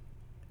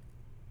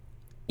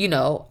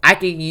 I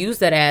can use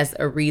that as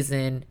a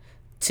reason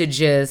to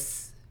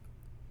just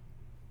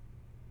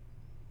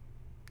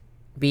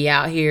be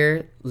out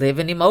here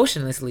living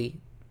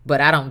emotionlessly, but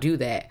I don't do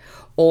that.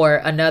 Or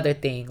another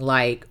thing,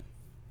 like,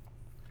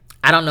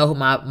 I don't know who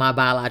my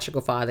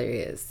biological father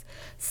is.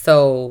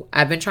 So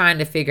I've been trying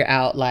to figure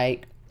out,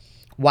 like,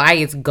 why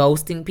is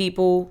ghosting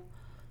people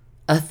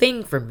a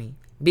thing for me?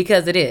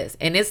 Because it is.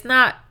 And it's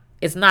not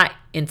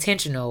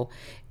intentional.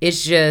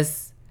 It's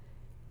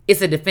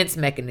a defense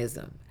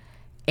mechanism.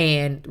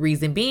 And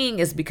reason being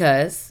is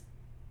because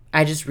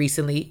I just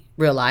recently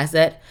realized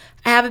that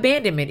I have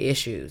abandonment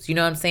issues. You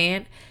know what I'm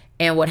saying?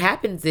 And what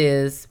happens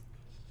is,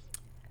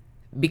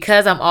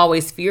 because I'm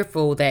always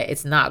fearful that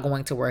it's not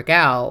going to work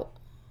out,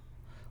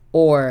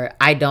 or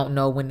I don't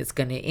know when it's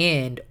going to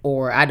end,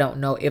 or I don't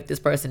know if this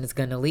person is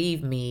going to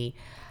leave me,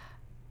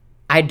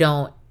 I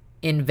don't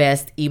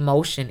invest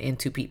emotion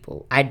into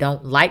people. I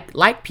don't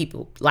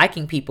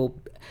liking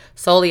people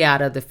solely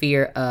out of the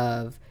fear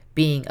of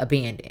being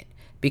abandoned,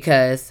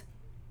 because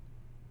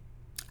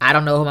I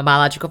don't know who my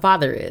biological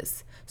father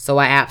is. So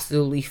I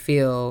absolutely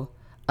feel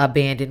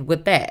abandoned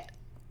with that.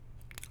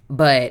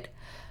 But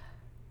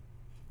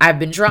I've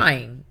been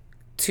trying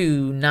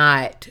to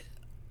not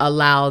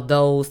allow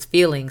those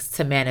feelings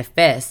to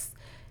manifest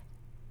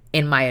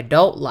in my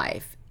adult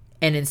life.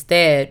 And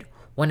instead,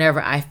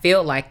 whenever I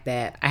feel like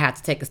that, I have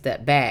to take a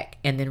step back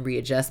and then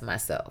readjust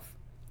myself.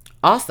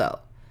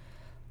 Also,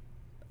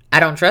 I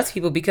don't trust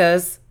people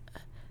because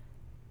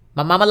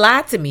my mama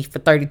lied to me for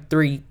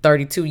 33,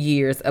 32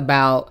 years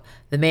about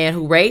the man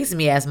who raised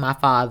me as my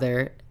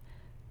father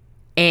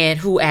and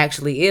who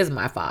actually is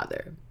my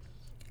father.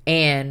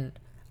 And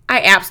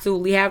I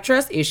absolutely have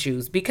trust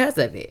issues because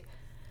of it.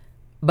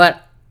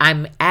 But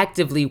I'm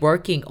actively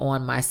working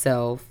on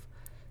myself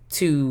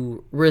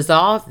to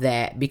resolve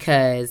that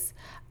because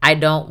I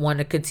don't want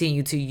to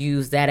continue to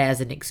use that as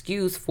an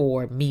excuse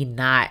for me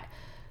not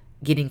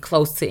getting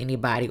close to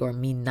anybody, or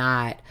me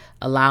not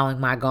allowing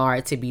my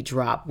guard to be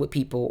dropped with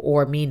people,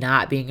 or me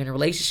not being in a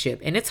relationship.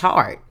 And it's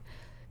hard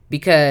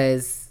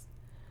because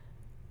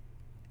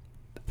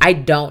I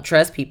don't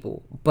trust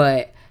people,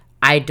 but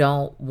I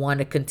don't want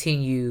to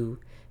continue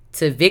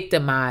to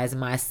victimize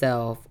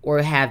myself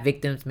or have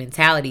victims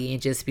mentality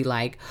and just be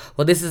like,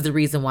 well, this is the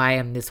reason why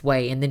I'm this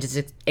way. And then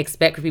just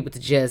expect for people to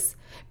just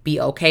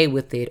be okay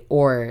with it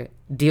or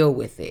deal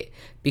with it,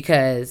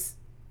 because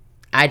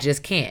I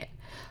just can't.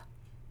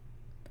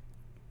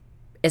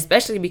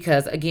 Especially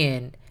because,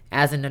 again,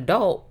 as an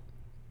adult,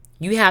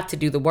 you have to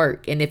do the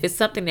work. And if it's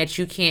something that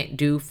you can't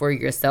do for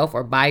yourself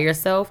or by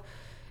yourself,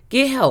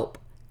 get help.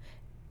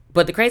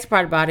 But the crazy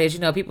part about it is,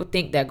 people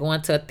think that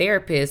going to a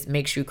therapist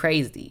makes you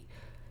crazy.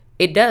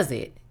 It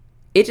doesn't.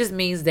 It just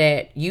means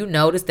that you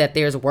notice that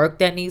there's work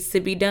that needs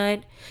to be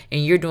done,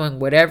 and you're doing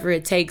whatever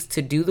it takes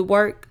to do the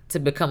work to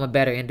become a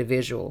better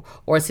individual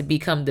or to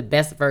become the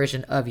best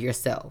version of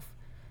yourself.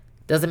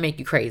 Doesn't make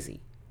you crazy.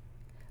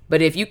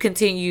 But if you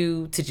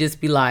continue to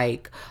just be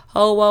like,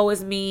 oh, woe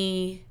is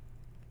me,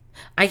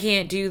 I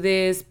can't do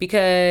this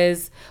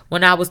because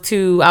when I was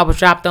 2, I was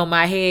dropped on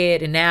my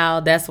head, and now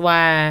that's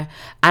why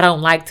I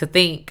don't like to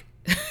think.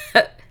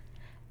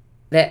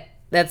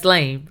 That's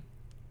lame.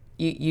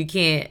 You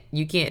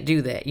can't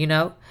do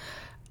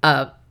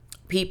that.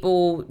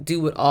 People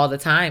do it all the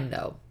time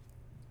though.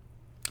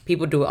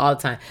 People do it all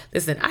the time.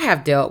 Listen, I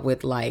have dealt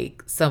with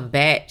like some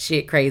bad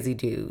shit crazy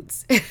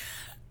dudes.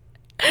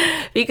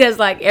 Because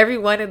like every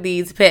one of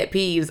these pet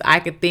peeves, I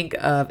could think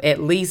of at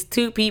least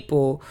 2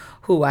 people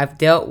who I've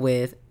dealt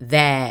with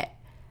that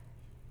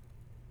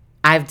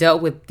I've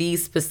dealt with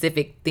these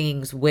specific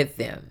things with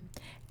them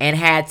and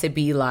had to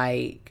be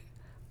like,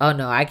 oh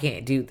no, I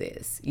can't do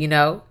this.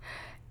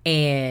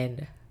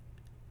 And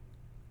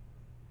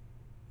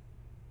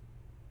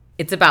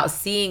it's about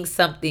seeing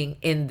something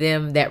in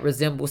them that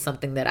resembles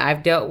something that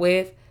I've dealt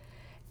with.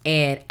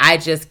 And I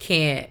just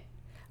can't,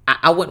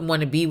 I wouldn't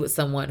want to be with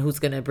someone who's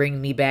going to bring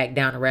me back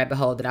down a rabbit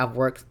hole that I've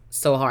worked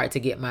so hard to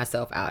get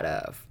myself out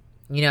of.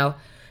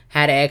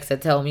 Had an ex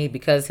that told me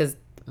because his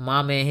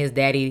mama and his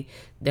daddy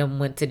them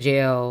went to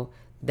jail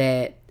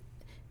that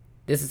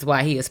this is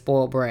why he a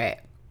spoiled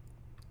brat.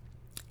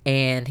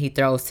 And he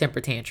throws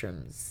temper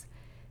tantrums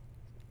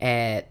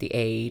at the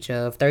age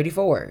of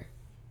 34.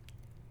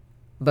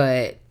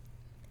 But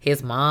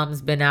his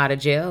mom's been out of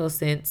jail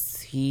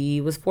since he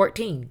was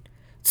 14.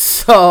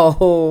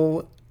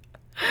 So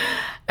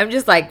I'm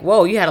just like,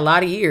 whoa, you had a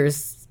lot of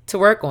years to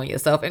work on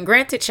yourself. And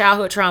granted,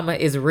 childhood trauma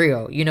is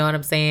real. You know what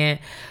I'm saying?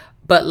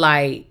 But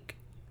like,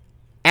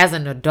 as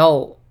an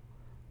adult,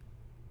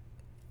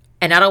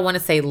 and I don't want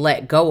to say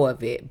let go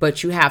of it,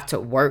 but you have to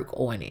work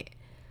on it.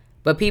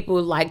 But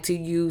people like to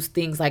use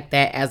things like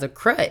that as a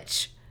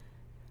crutch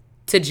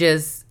to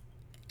just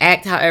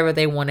act however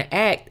they want to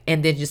act,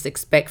 and then just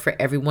expect for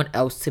everyone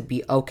else to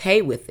be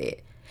okay with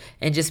it.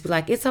 And just be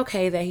like, it's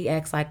okay that he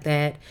acts like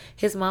that.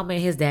 His mama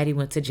and his daddy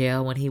went to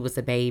jail when he was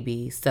a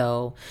baby,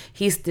 so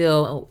he's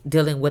still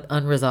dealing with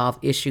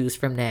unresolved issues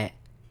from that.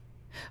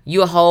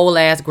 You a whole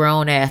ass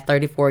grown ass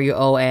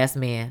 34-year-old ass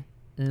man.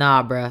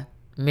 Nah, bruh.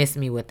 Miss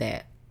me with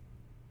that.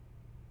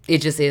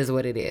 It just is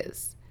what it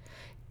is.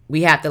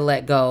 We have to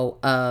let go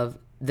of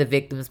the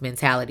victim's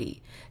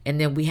mentality. And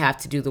then we have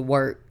to do the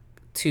work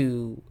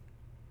to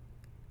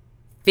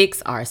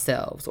fix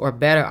ourselves or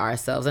better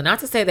ourselves. And not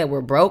to say that we're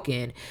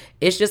broken.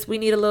 It's just we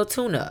need a little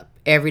tune up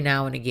every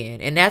now and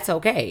again. And that's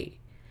okay.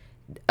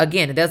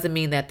 Again, it doesn't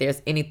mean that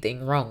there's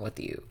anything wrong with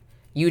you.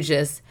 You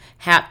just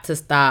have to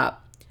stop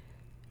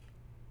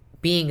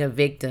being a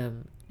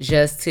victim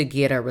just to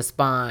get a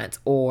response,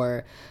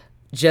 or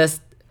just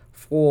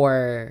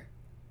for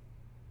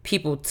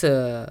people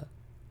to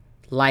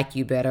like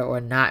you better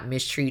or not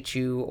mistreat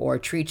you or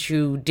treat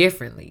you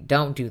differently.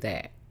 Don't do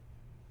that.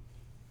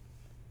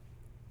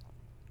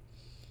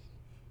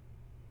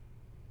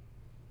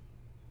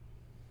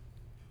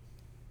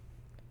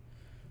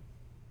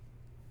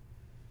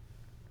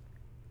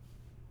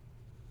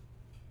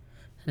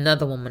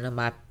 Another one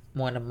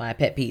of my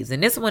pet peeves,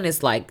 and this one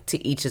is like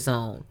to each his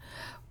own,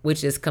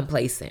 which is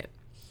complacent.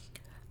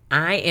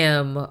 I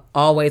am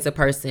always a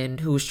person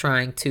who's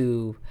trying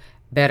to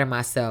better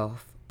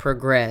myself,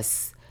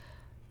 progress,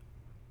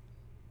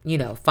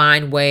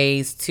 find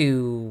ways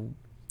to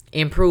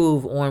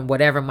improve on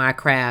whatever my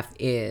craft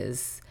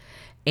is.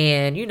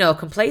 And,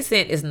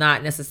 complacent is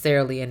not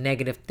necessarily a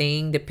negative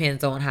thing,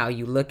 depends on how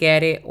you look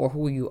at it or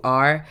who you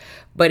are,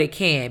 but it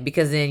can,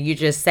 because then you're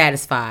just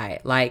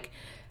satisfied. Like,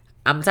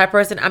 I'm the type of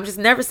person, I'm just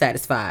never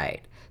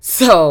satisfied.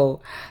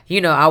 So,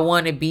 I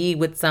want to be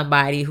with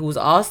somebody who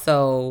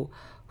also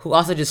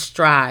just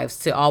strives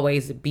to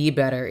always be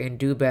better and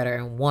do better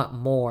and want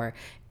more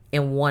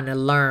and want to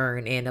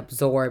learn and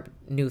absorb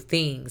new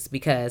things,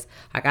 because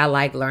like I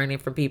like learning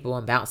from people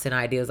and bouncing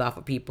ideas off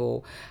of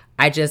people.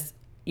 I just,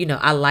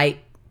 I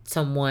like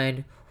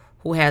someone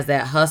who has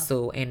that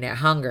hustle and that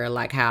hunger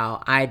like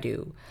how I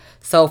do.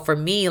 So for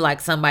me, like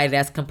somebody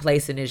that's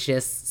complacent is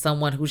just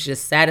someone who's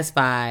just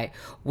satisfied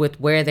with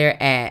where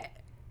they're at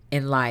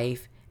in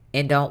life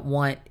and don't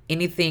want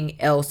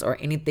anything else or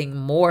anything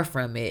more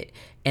from it,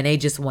 and they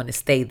just want to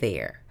stay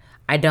there.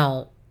 I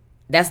don't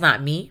That's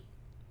not me.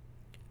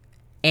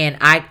 And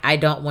I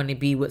don't want to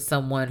be with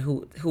someone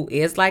who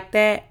is like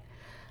that,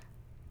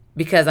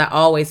 because I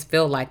always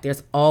feel like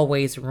there's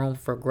always room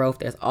for growth.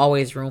 There's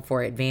always room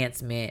for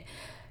advancement.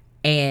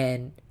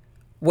 And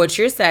what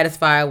you're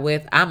satisfied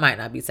with, I might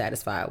not be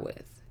satisfied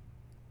with.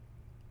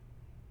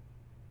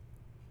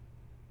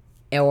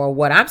 Or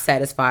what I'm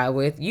satisfied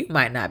with, you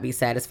might not be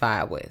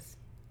satisfied with.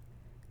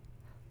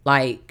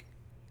 Like,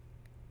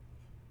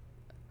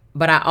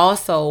 but I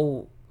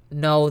also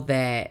know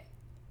that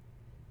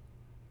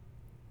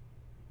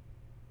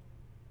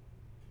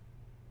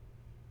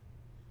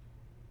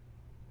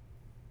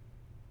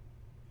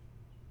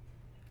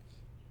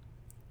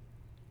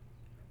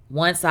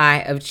once I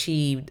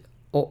achieved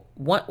or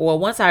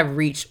once I've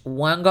reached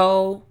one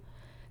goal,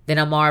 then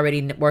I'm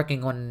already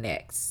working on the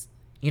next.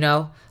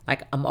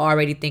 Like I'm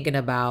already thinking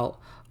about,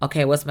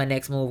 okay, what's my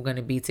next move going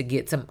to be to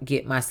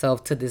get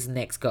myself to this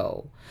next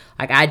goal.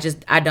 Like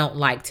I don't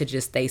like to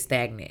just stay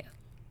stagnant.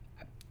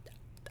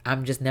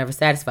 I'm just never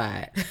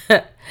satisfied.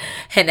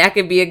 And that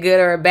could be a good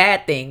or a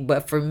bad thing,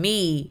 but for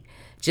me,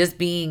 just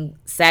being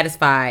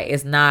satisfied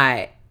is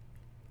not,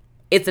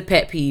 it's a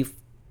pet peeve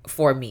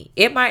for me.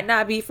 It might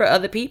not be for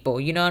other people.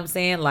 You know what I'm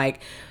saying?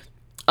 Like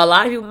a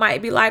lot of people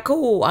might be like,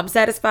 cool, I'm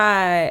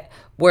satisfied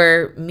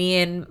where me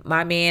and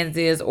my man's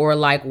is, or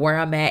like where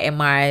I'm at in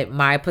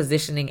my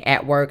positioning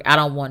at work. I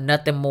don't want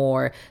nothing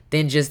more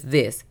than just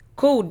this.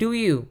 Cool, do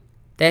you.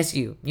 That's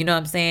you. You know what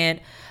I'm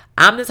saying?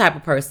 I'm the type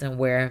of person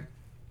where,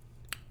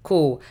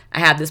 cool, I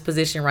have this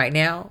position right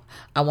now.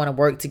 I want to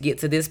work to get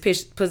to this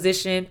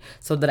position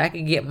so that I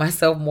can get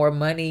myself more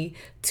money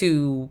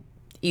to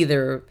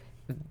either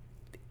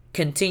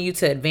continue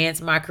to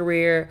advance my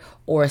career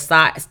or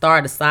start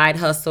a side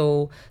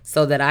hustle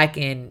so that I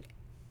can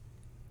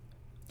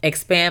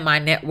expand my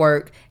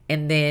network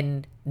and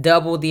then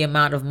double the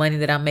amount of money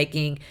that I'm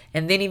making,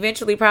 and then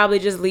eventually probably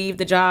just leave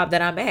the job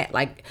that I'm at.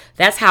 Like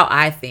that's how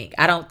I think.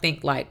 I don't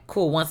think like,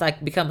 cool, once I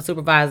become a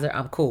supervisor,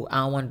 I'm cool. I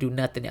don't want to do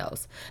nothing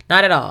else.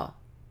 Not at all.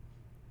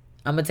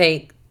 I'm going to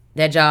take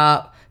that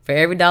job for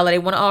every dollar they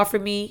want to offer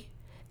me,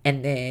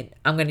 and then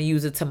I'm going to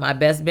use it to my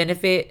best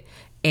benefit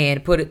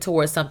and put it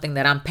towards something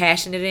that I'm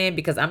passionate in,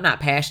 because I'm not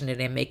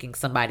passionate in making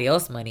somebody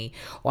else money,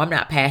 or I'm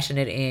not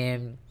passionate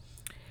in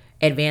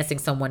advancing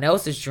someone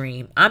else's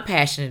dream. I'm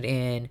passionate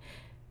in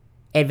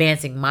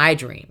advancing my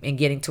dream and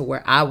getting to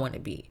where I want to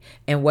be.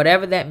 And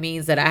whatever that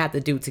means that I have to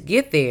do to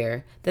get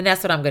there, then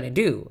that's what I'm going to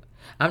do.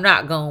 I'm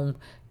not going to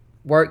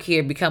work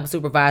here, become a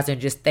supervisor,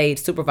 and just stay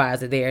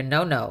supervisor there.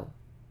 No.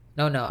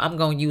 I'm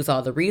going to use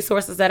all the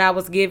resources that I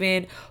was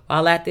given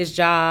while at this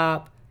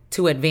job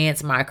to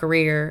advance my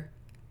career,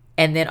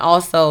 and then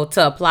also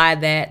to apply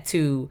that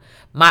to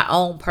my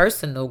own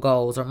personal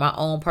goals or my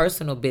own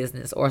personal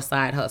business or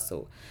side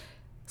hustle.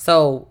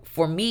 So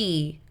for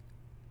me,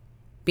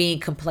 being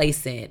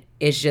complacent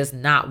is just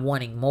not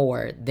wanting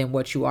more than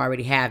what you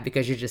already have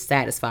because you're just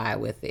satisfied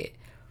with it.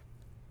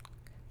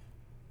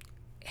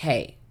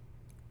 Hey,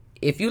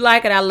 if you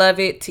like it, I love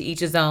it, to each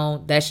his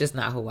own. That's just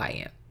not who I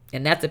am.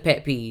 And that's a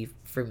pet peeve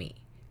for me.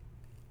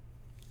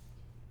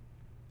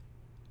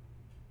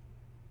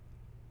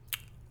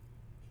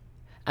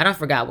 I don't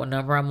forgot what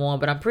number I'm on,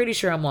 but I'm pretty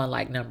sure I'm on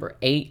like number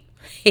 8.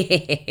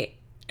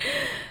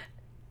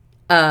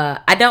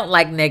 I don't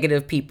like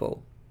negative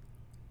people.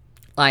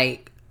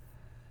 Like,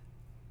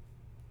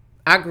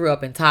 I grew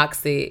up in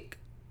toxic.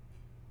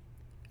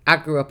 I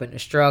grew up in the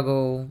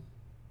struggle.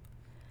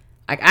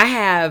 Like, I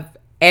have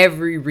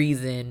every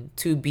reason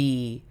to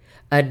be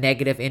a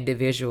negative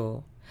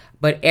individual.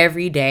 But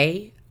every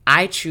day,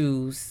 I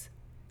choose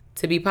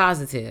to be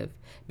positive,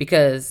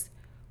 because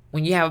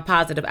when you have a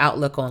positive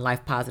outlook on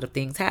life, positive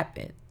things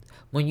happen.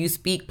 When you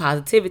speak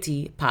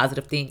positivity,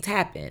 positive things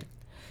happen.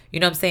 You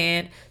know what I'm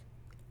saying?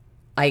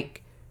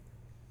 Like,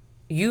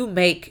 you're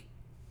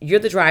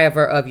the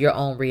driver of your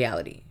own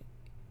reality.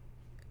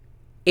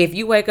 If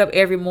you wake up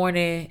every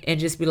morning and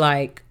just be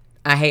like,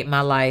 I hate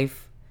my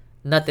life,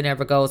 nothing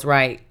ever goes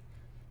right,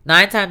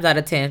 9 times out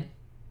of 10,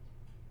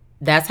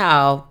 that's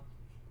how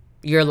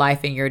your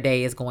life and your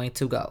day is going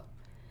to go.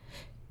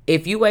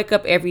 if you wake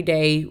up every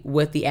day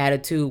with the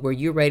attitude where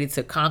you're ready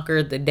to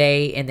conquer the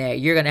day and that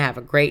you're going to have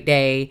a great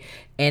day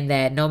and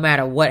that no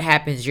matter what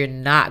happens, you're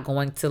not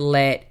going to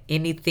let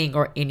anything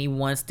or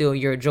anyone steal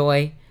your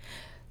joy,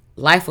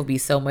 life will be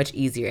so much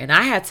easier. And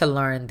I had to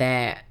learn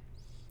that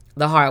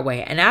the hard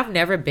way. And I've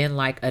never been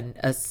like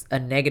a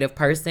negative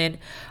person,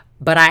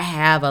 but I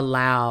have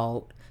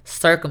allowed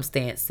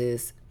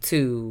circumstances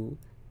to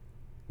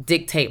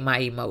dictate my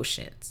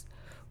emotions,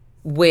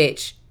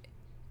 which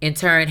in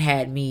turn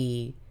had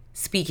me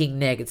speaking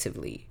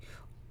negatively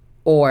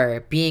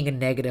or being a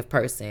negative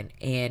person.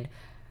 And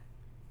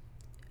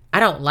I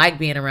don't like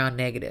being around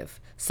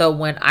negative. So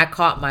when I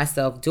caught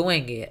myself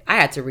doing it, I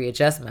had to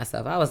readjust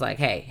myself. I was like,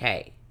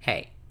 hey,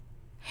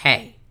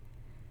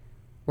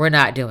 we're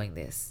not doing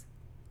this.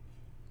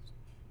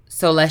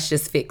 So let's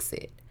just fix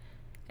it.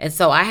 And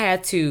so I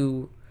had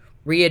to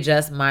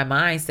readjust my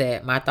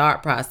mindset, my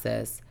thought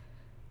process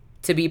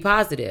to be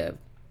positive.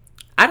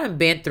 I done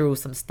been through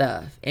some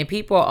stuff, and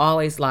people are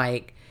always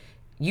like,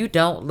 you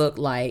don't look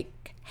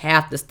like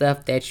half the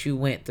stuff that you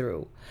went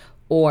through.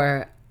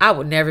 Or I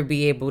would never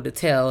be able to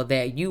tell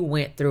that you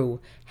went through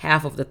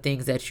half of the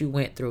things that you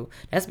went through.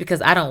 That's because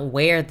I don't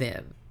wear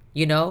them,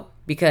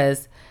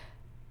 because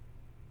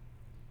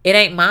it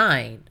ain't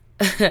mine.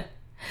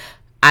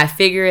 I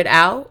figure it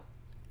out.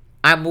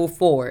 I move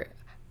forward.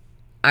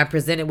 I'm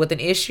presented with an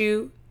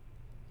issue.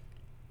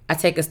 I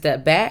take a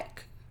step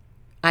back.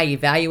 I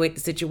evaluate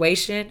the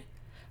situation.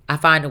 I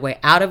find a way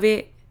out of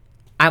it.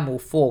 I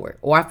move forward.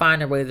 Or I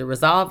find a way to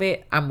resolve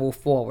it. I move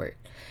forward.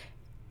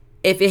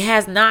 If it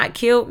has not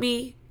killed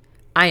me,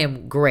 I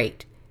am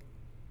great.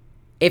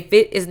 If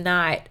it is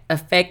not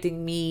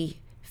affecting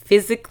me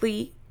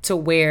physically to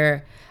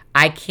where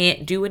I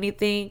can't do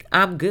anything,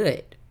 I'm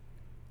good.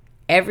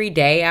 Every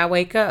day I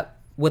wake up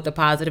with a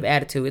positive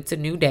attitude. It's a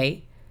new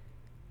day.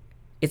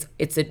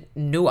 It's a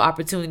new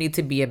opportunity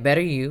to be a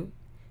better you.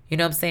 You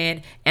know what I'm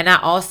saying? And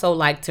I also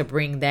like to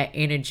bring that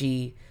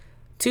energy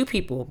to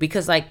people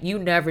because you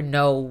never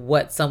know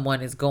what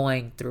someone is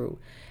going through.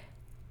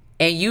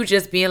 And you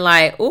just being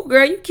like, oh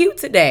girl, you cute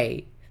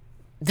today.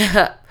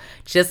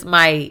 Just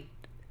might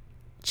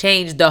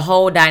change the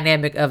whole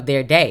dynamic of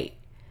their day.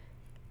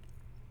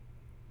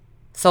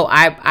 So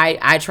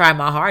I try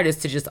my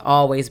hardest to just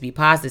always be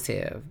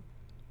positive.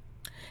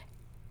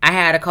 I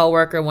had a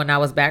coworker when I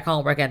was back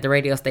home working at the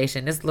radio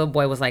station. This little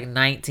boy was like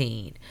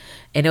 19.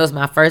 And it was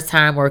my first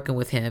time working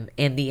with him.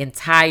 And the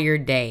entire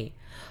day,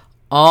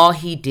 all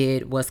he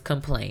did was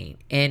complain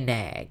and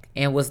nag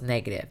and was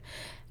negative.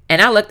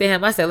 And I looked at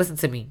him. I said, listen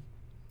to me.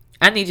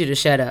 I need you to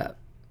shut up.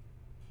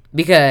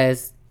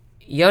 Because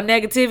your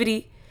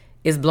negativity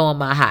is blowing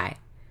my high.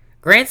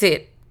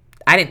 Granted,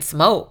 I didn't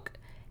smoke.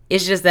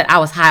 It's just that I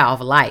was high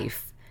off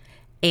life.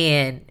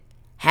 And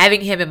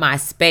having him in my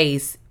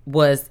space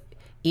was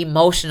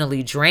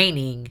emotionally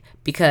draining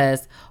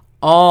because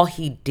all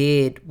he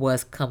did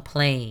was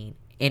complain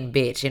and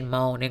bitch and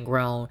moan and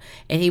groan.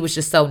 And he was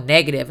just so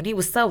negative and he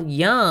was so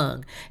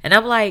young. And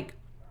I'm like,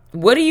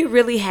 what do you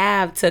really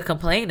have to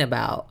complain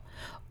about?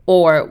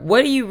 Or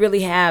what do you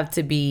really have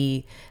to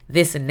be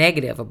this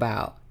negative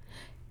about?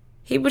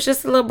 He was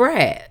just a little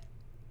brat.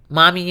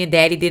 Mommy and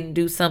daddy didn't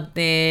do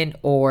something,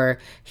 or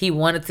he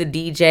wanted to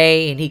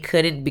DJ and he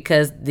couldn't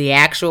because the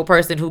actual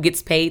person who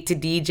gets paid to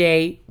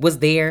DJ was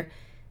there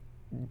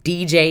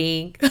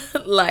DJing.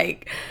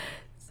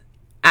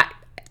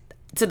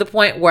 To the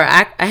point where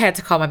I had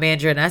to call my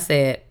manager and I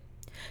said,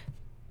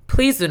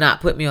 please do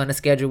not put me on a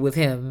schedule with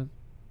him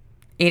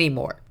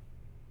anymore.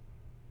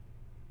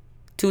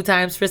 2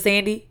 times for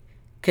Sandy,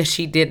 because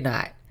she did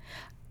not.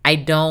 I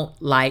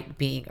don't like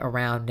being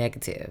around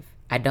negative.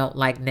 I don't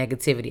like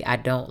negativity. I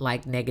don't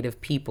like negative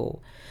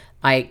people.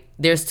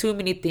 There's too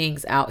many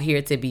things out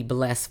here to be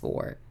blessed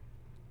for,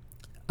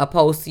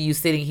 opposed to you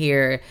sitting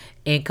here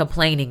and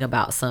complaining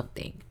about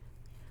something.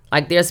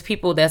 There's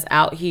people that's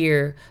out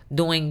here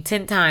doing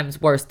 10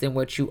 times worse than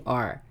what you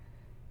are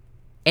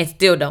and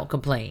still don't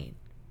complain.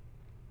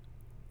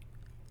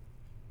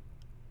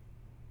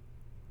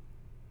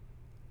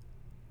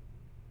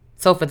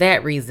 So for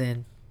that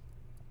reason,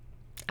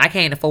 I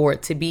can't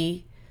afford to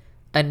be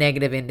a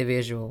negative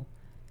individual.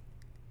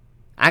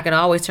 I can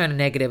always turn a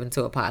negative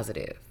into a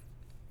positive.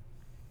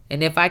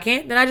 And if I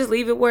can't, then I just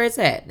leave it where it's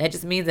at. That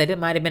just means that it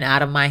might have been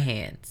out of my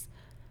hands.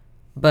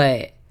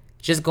 But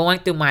just going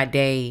through my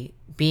day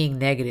being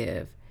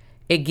negative,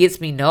 it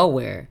gets me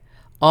nowhere.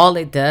 All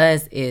it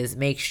does is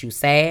makes you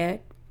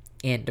sad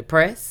and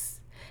depressed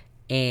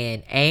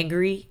and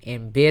angry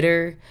and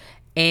bitter.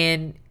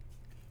 And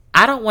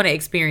I don't want to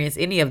experience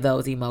any of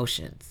those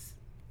emotions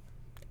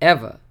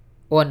ever.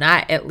 Or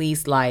not at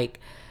least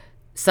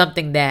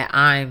something that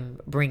I'm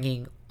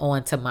bringing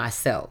onto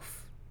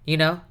myself,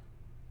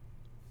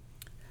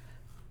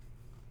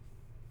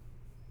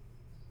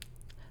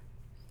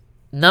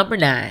 Number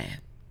 9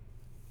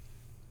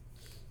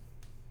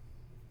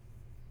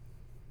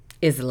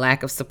 is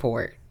lack of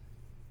support.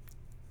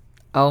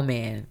 Oh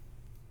man,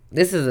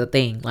 this is a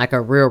thing,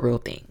 a real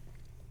thing.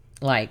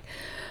 I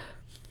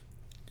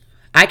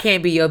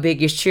can't be your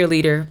biggest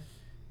cheerleader.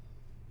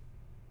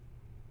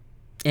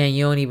 and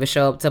you don't even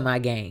show up to my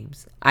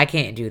games. I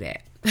can't do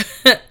that.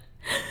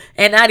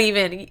 And not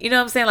even, you know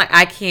what I'm saying? Like,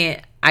 I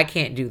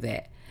can't do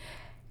that.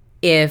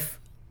 If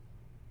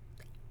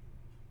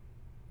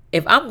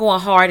I'm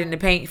going hard in the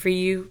paint for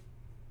you,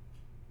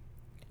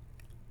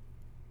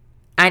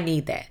 I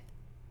need that.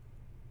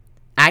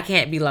 I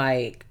can't be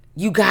like,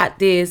 you got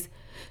this,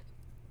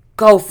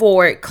 go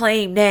for it,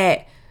 claim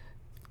that,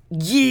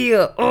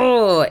 yeah,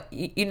 oh,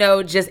 you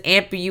know, just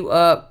amping you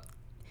up,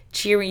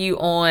 cheering you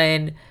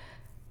on,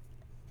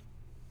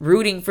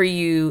 rooting for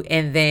you,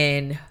 and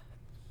then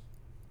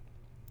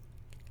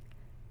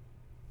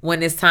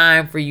when it's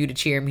time for you to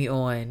cheer me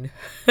on,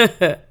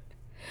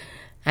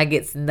 I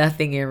get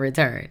nothing in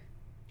return.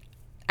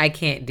 I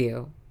can't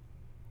deal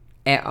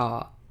at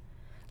all.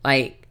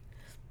 Like,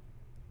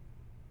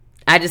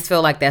 I just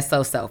feel like that's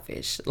so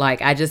selfish.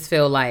 Like, I just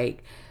feel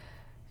like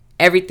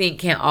everything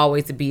can't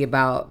always be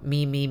about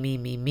me, me, me,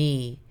 me,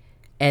 me.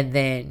 And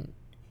then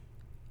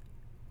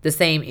the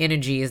same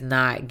energy is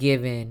not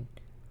given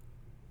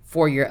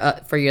for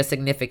your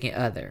significant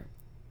other.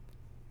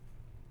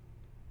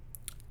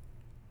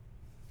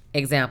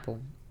 Example,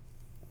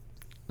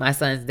 my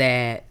son's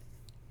dad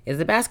is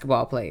a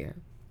basketball player.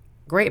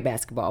 Great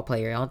basketball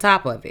player on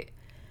top of it.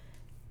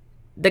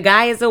 The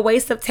guy is a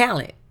waste of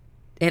talent.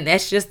 And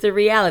that's just the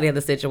reality of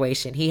the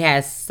situation. He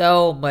has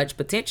so much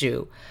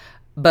potential,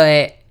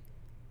 but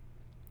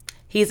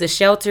he's a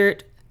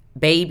sheltered,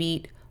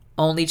 babied,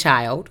 only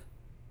child.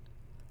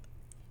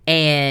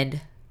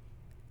 And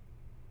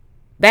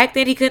back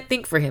then he couldn't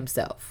think for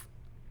himself.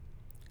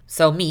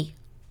 So me,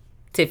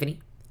 Tiffany,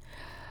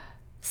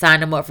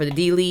 signed him up for the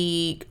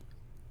D-League.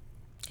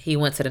 He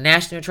went to the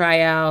national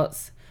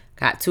tryouts,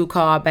 got 2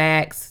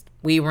 callbacks.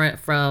 We went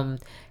from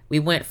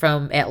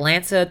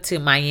Atlanta to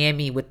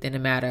Miami within a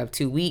matter of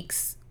 2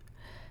 weeks.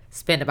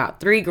 Spent about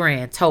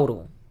 $3,000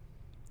 total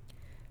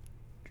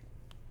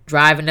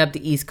driving up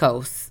the East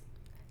Coast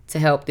to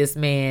help this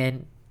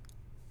man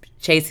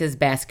chase his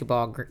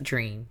basketball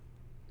dream.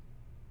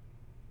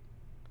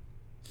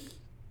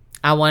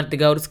 I wanted to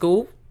go to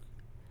school,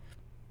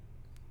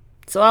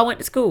 so I went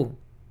to school.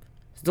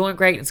 Was doing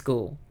great in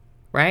school,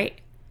 right?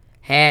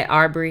 Had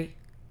Arbery.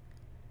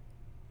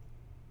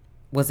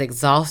 Was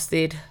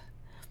exhausted.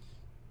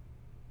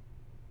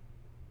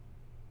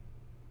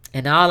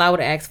 And all I would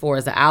ask for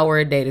is an hour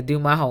a day to do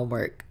my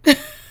homework.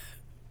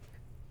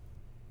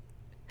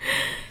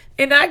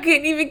 And I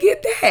couldn't even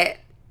get that.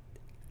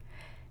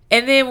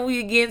 And then when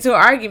we get into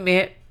an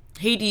argument,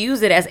 he'd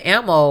use it as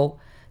ammo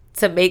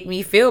to make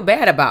me feel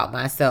bad about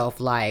myself.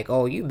 Like,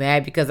 oh, you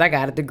mad because I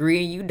got a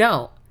degree and you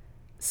don't.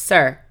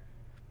 Sir,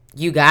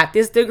 you got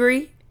this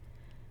degree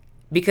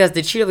because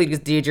the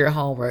cheerleaders did your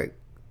homework.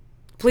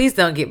 Please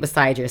don't get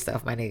beside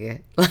yourself, my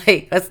nigga.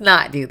 Like, let's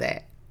not do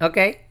that.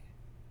 Okay?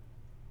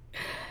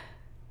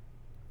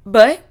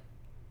 But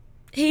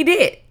he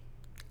did.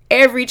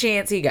 Every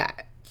chance he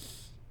got.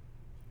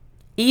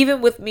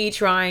 Even with me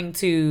trying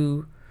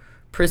to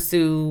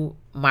pursue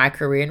my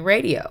career in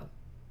radio.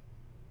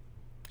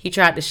 He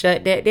tried to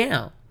shut that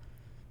down.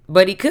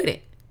 But he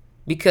couldn't.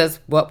 Because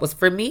what was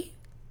for me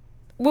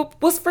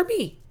was for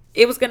me.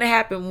 It was going to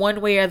happen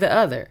one way or the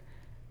other.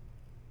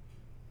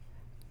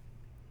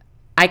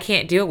 I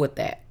can't deal with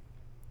that.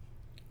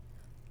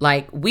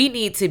 Like, we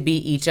need to be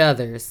each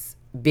other's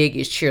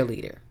biggest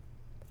cheerleader.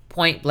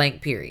 Point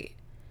blank, period.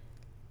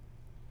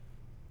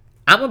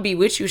 I'm going to be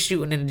with you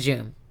shooting in the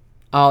gym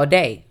all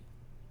day.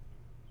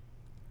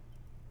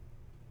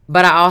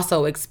 But I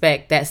also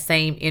expect that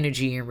same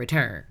energy in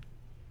return.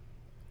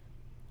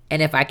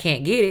 And if I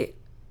can't get it,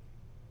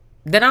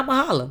 then I'm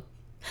a holler.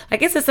 I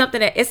guess it's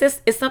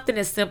something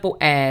as simple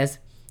as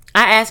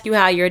I ask you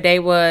how your day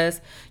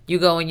was. You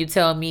go and you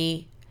tell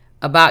me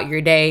about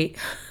your day.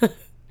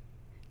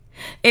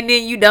 And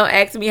then you don't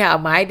ask me how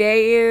my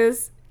day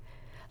is.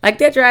 Like,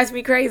 that drives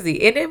me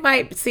crazy. And it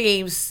might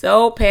seem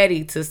so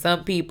petty to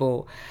some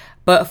people,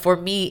 but for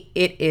me,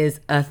 it is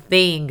a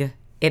thing.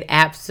 It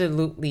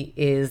absolutely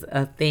is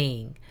a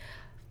thing.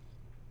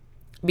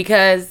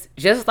 Because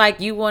just like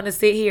you want to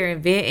sit here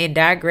and vent and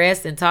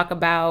digress and talk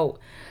about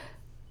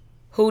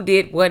who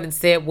did what and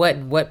said what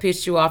and what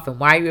pissed you off and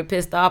why you were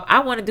pissed off, I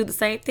want to do the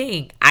same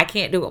thing. I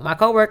can't do it with my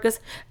coworkers.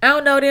 I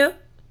don't know them.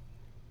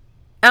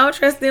 I don't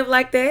trust them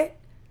like that.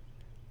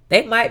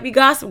 They might be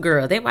gossip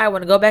girl. They might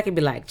want to go back and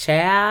be like,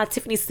 child,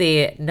 Tiffany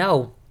said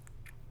no.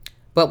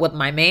 But with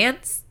my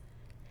mans,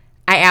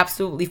 I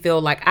absolutely feel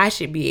like I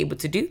should be able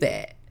to do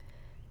that.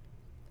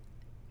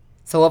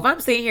 So if I'm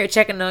sitting here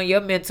checking on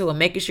your mental and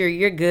making sure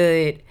you're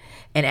good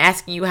and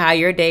asking you how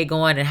your day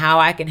going and how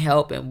I can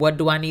help and what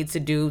do I need to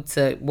do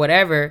to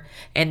whatever,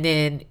 and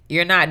then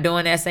you're not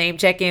doing that same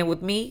check-in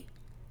with me,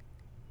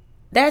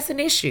 that's an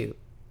issue.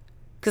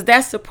 Because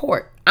that's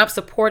support. I'm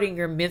supporting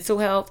your mental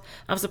health.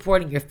 I'm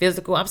supporting your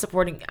physical. I'm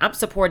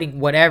supporting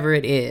whatever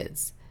it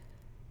is.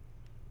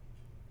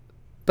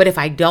 But if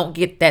I don't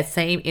get that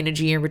same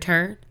energy in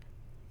return,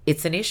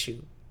 it's an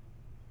issue.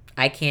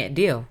 I can't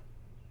deal.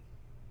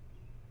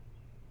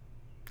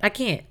 I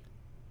can't.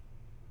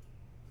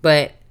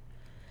 But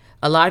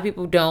a lot of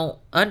people don't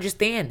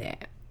understand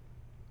that.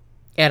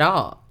 at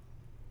all.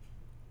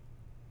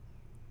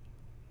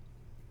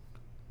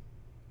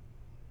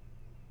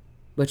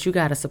 But you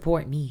got to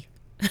support me.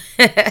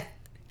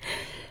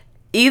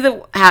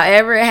 Either,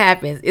 however it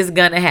happens, it's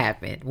going to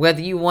happen,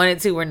 whether you want it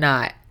to or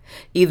not.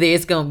 Either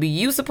it's going to be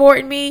you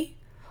supporting me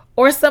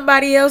or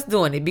somebody else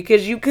doing it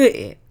because you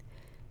couldn't.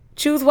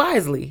 Choose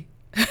wisely.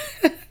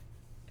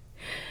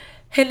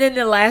 And then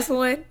the last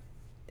one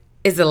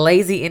is a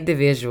lazy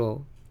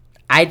individual.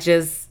 I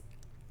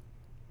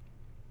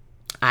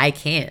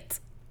can't.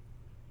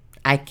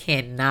 I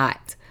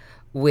cannot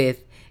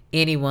with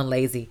anyone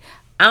lazy.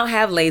 I don't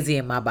have lazy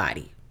in my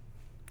body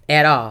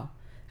at all.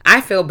 I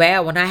feel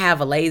bad when I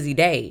have a lazy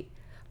day,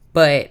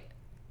 but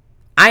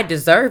I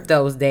deserve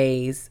those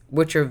days,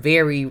 which are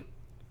very,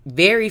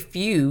 very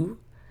few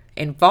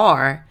and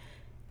far.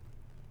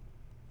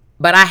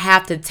 But I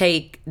have to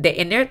take the,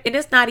 and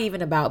it's not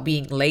even about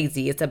being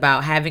lazy. It's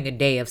about having a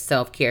day of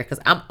self-care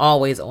because I'm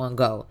always on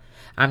go.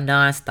 I'm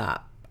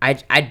nonstop.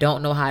 I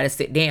don't know how to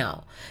sit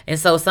down. And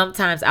so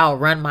sometimes I'll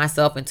run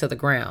myself into the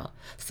ground.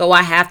 So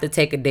I have to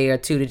take a day or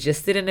two to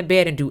just sit in the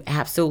bed and do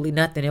absolutely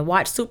nothing and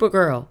watch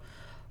Supergirl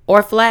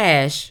or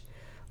Flash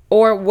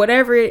or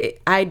whatever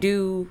I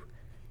do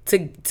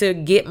to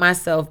get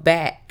myself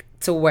back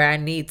to where I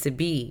need to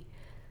be.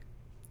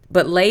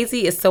 But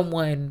lazy is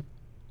someone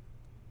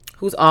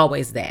who's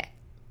always that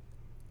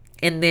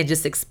and then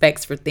just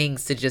expects for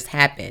things to just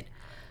happen.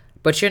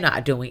 But you're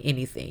not doing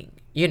anything.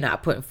 You're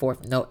not putting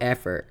forth no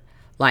effort.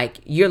 Like,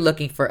 you're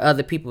looking for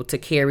other people to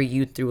carry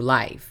you through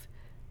life.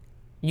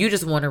 You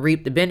just want to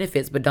reap the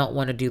benefits but don't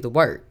want to do the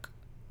work.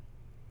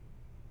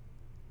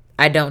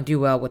 I don't do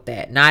well with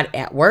that. Not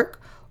at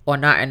work or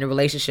not in a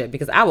relationship,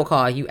 because I will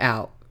call you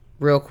out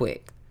real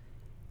quick.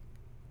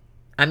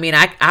 I mean,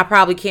 I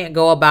probably can't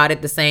go about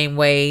it the same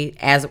way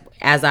as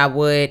I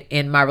would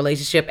in my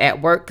relationship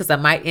at work because I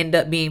might end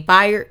up being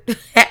fired.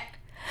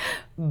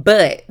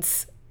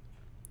 But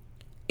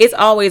it's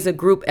always a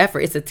group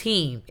effort. It's a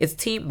team. It's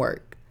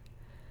teamwork.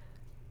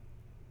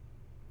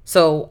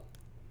 So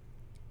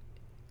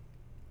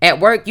at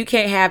work, you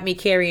can't have me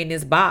carrying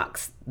this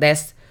box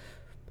that's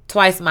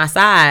twice my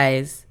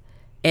size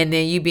and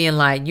then you being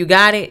like, you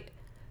got it?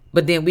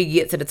 But then we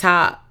get to the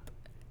top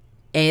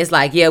and it's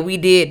like, yeah, we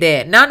did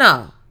that.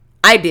 No,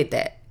 I did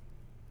that.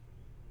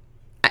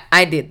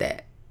 I did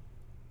that.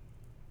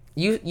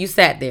 You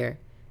sat there.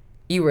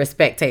 You were a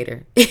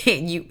spectator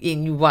and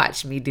you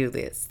watched me do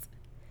this.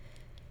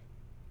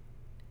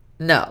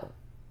 No.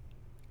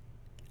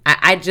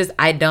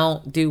 I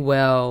don't do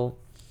well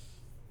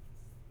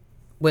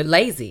with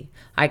lazy.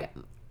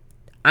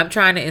 I'm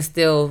trying to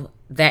instill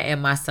that in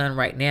my son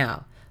right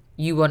now.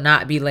 You will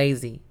not be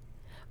lazy.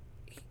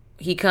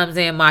 He comes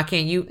in, Ma,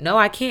 can you? No,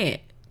 I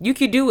can't. You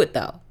can do it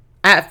though.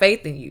 I have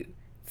faith in you.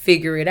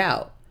 Figure it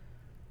out.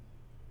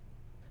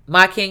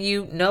 Ma, can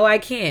you? No, I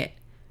can't.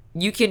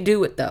 You can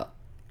do it though.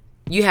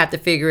 You have to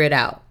figure it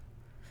out.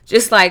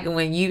 Just like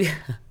when you're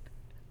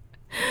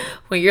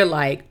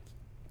like,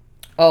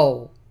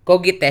 oh, go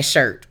get that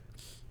shirt.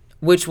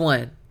 Which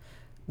one?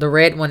 The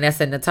red one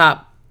that's in the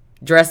top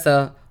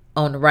dresser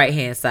on the right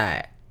hand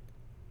side.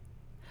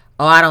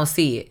 Oh, I don't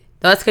see it.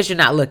 No, that's because you're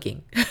not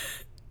looking.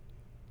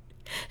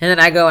 And then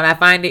I go and I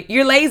find it.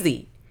 You're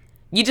lazy.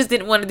 You just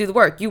didn't want to do the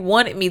work. You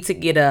wanted me to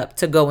get up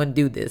to go and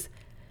do this.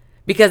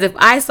 Because if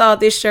I saw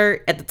this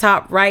shirt at the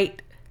top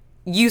right,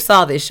 you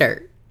saw this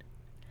shirt.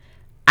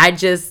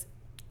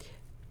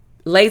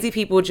 Lazy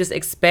people just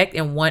expect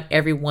and want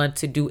everyone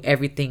to do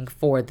everything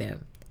for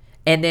them.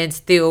 And then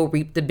still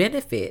reap the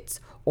benefits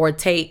or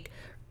take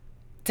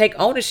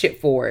ownership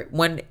for it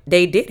when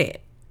they didn't.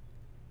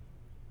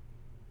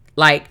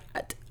 Like,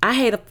 I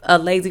hate a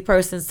lazy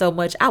person so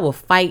much, I will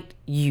fight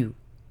you.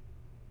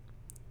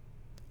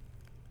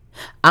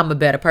 I'm a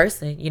better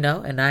person,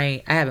 and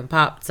I haven't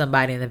popped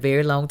somebody in a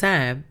very long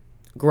time.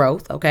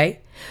 Growth,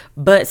 okay?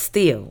 But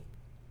still,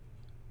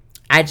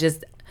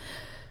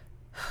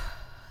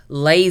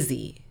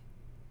 lazy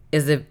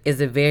is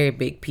a very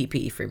big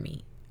PP for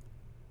me.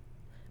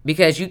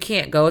 Because you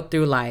can't go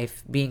through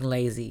life being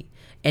lazy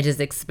and just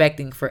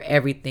expecting for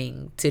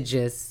everything to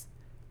just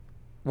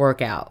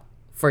work out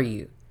for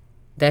you.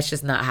 That's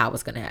just not how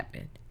it's going to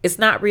happen. It's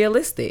not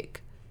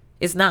realistic.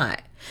 It's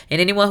not.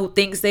 And anyone who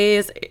thinks it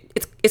is,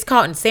 it's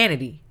called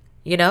insanity,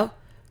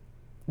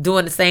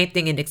 Doing the same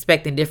thing and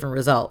expecting different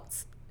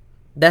results.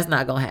 That's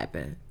not going to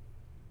happen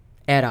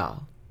at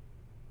all.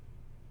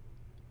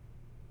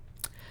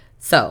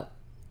 So,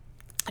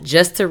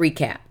 just to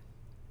recap,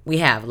 we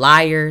have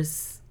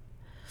liars,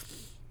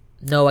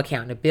 no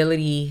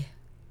accountability,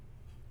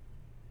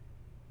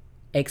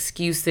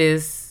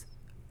 excuses,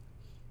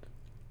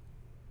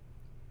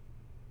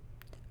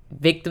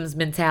 victim's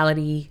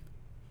mentality,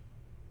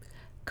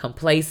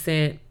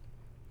 complacent,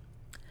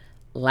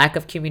 lack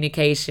of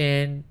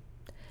communication,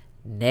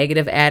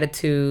 negative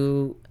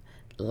attitude,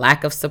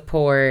 lack of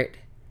support,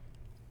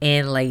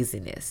 and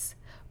laziness.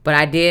 But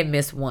I did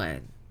miss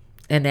one,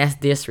 and that's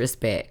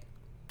disrespect.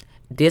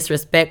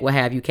 Disrespect will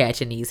have you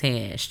catching these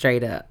hands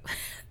straight up.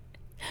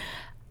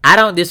 I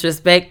don't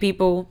disrespect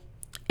people,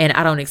 And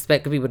I don't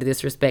expect people to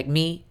disrespect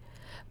me.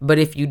 But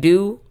if you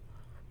do,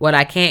 what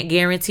I can't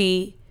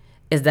guarantee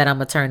is that I'm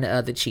going to turn the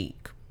other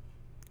cheek.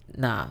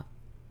 Nah,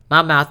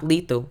 my mouth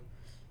lethal.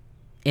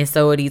 And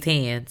so are these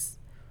hands.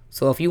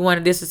 So if you want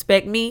to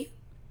disrespect me,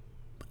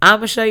 I'm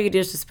going to show you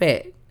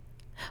disrespect.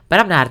 But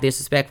I'm not a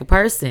disrespectful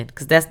person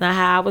because that's not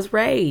how I was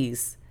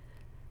raised.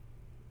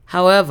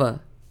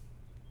 However,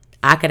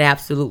 I could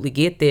absolutely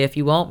get there if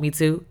you want me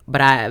to, but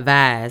I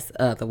advise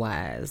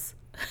otherwise.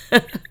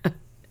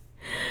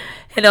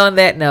 And on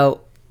that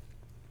note,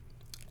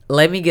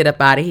 let me get up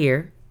out of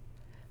here.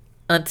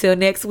 Until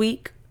next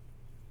week,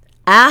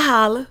 I'll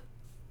holla.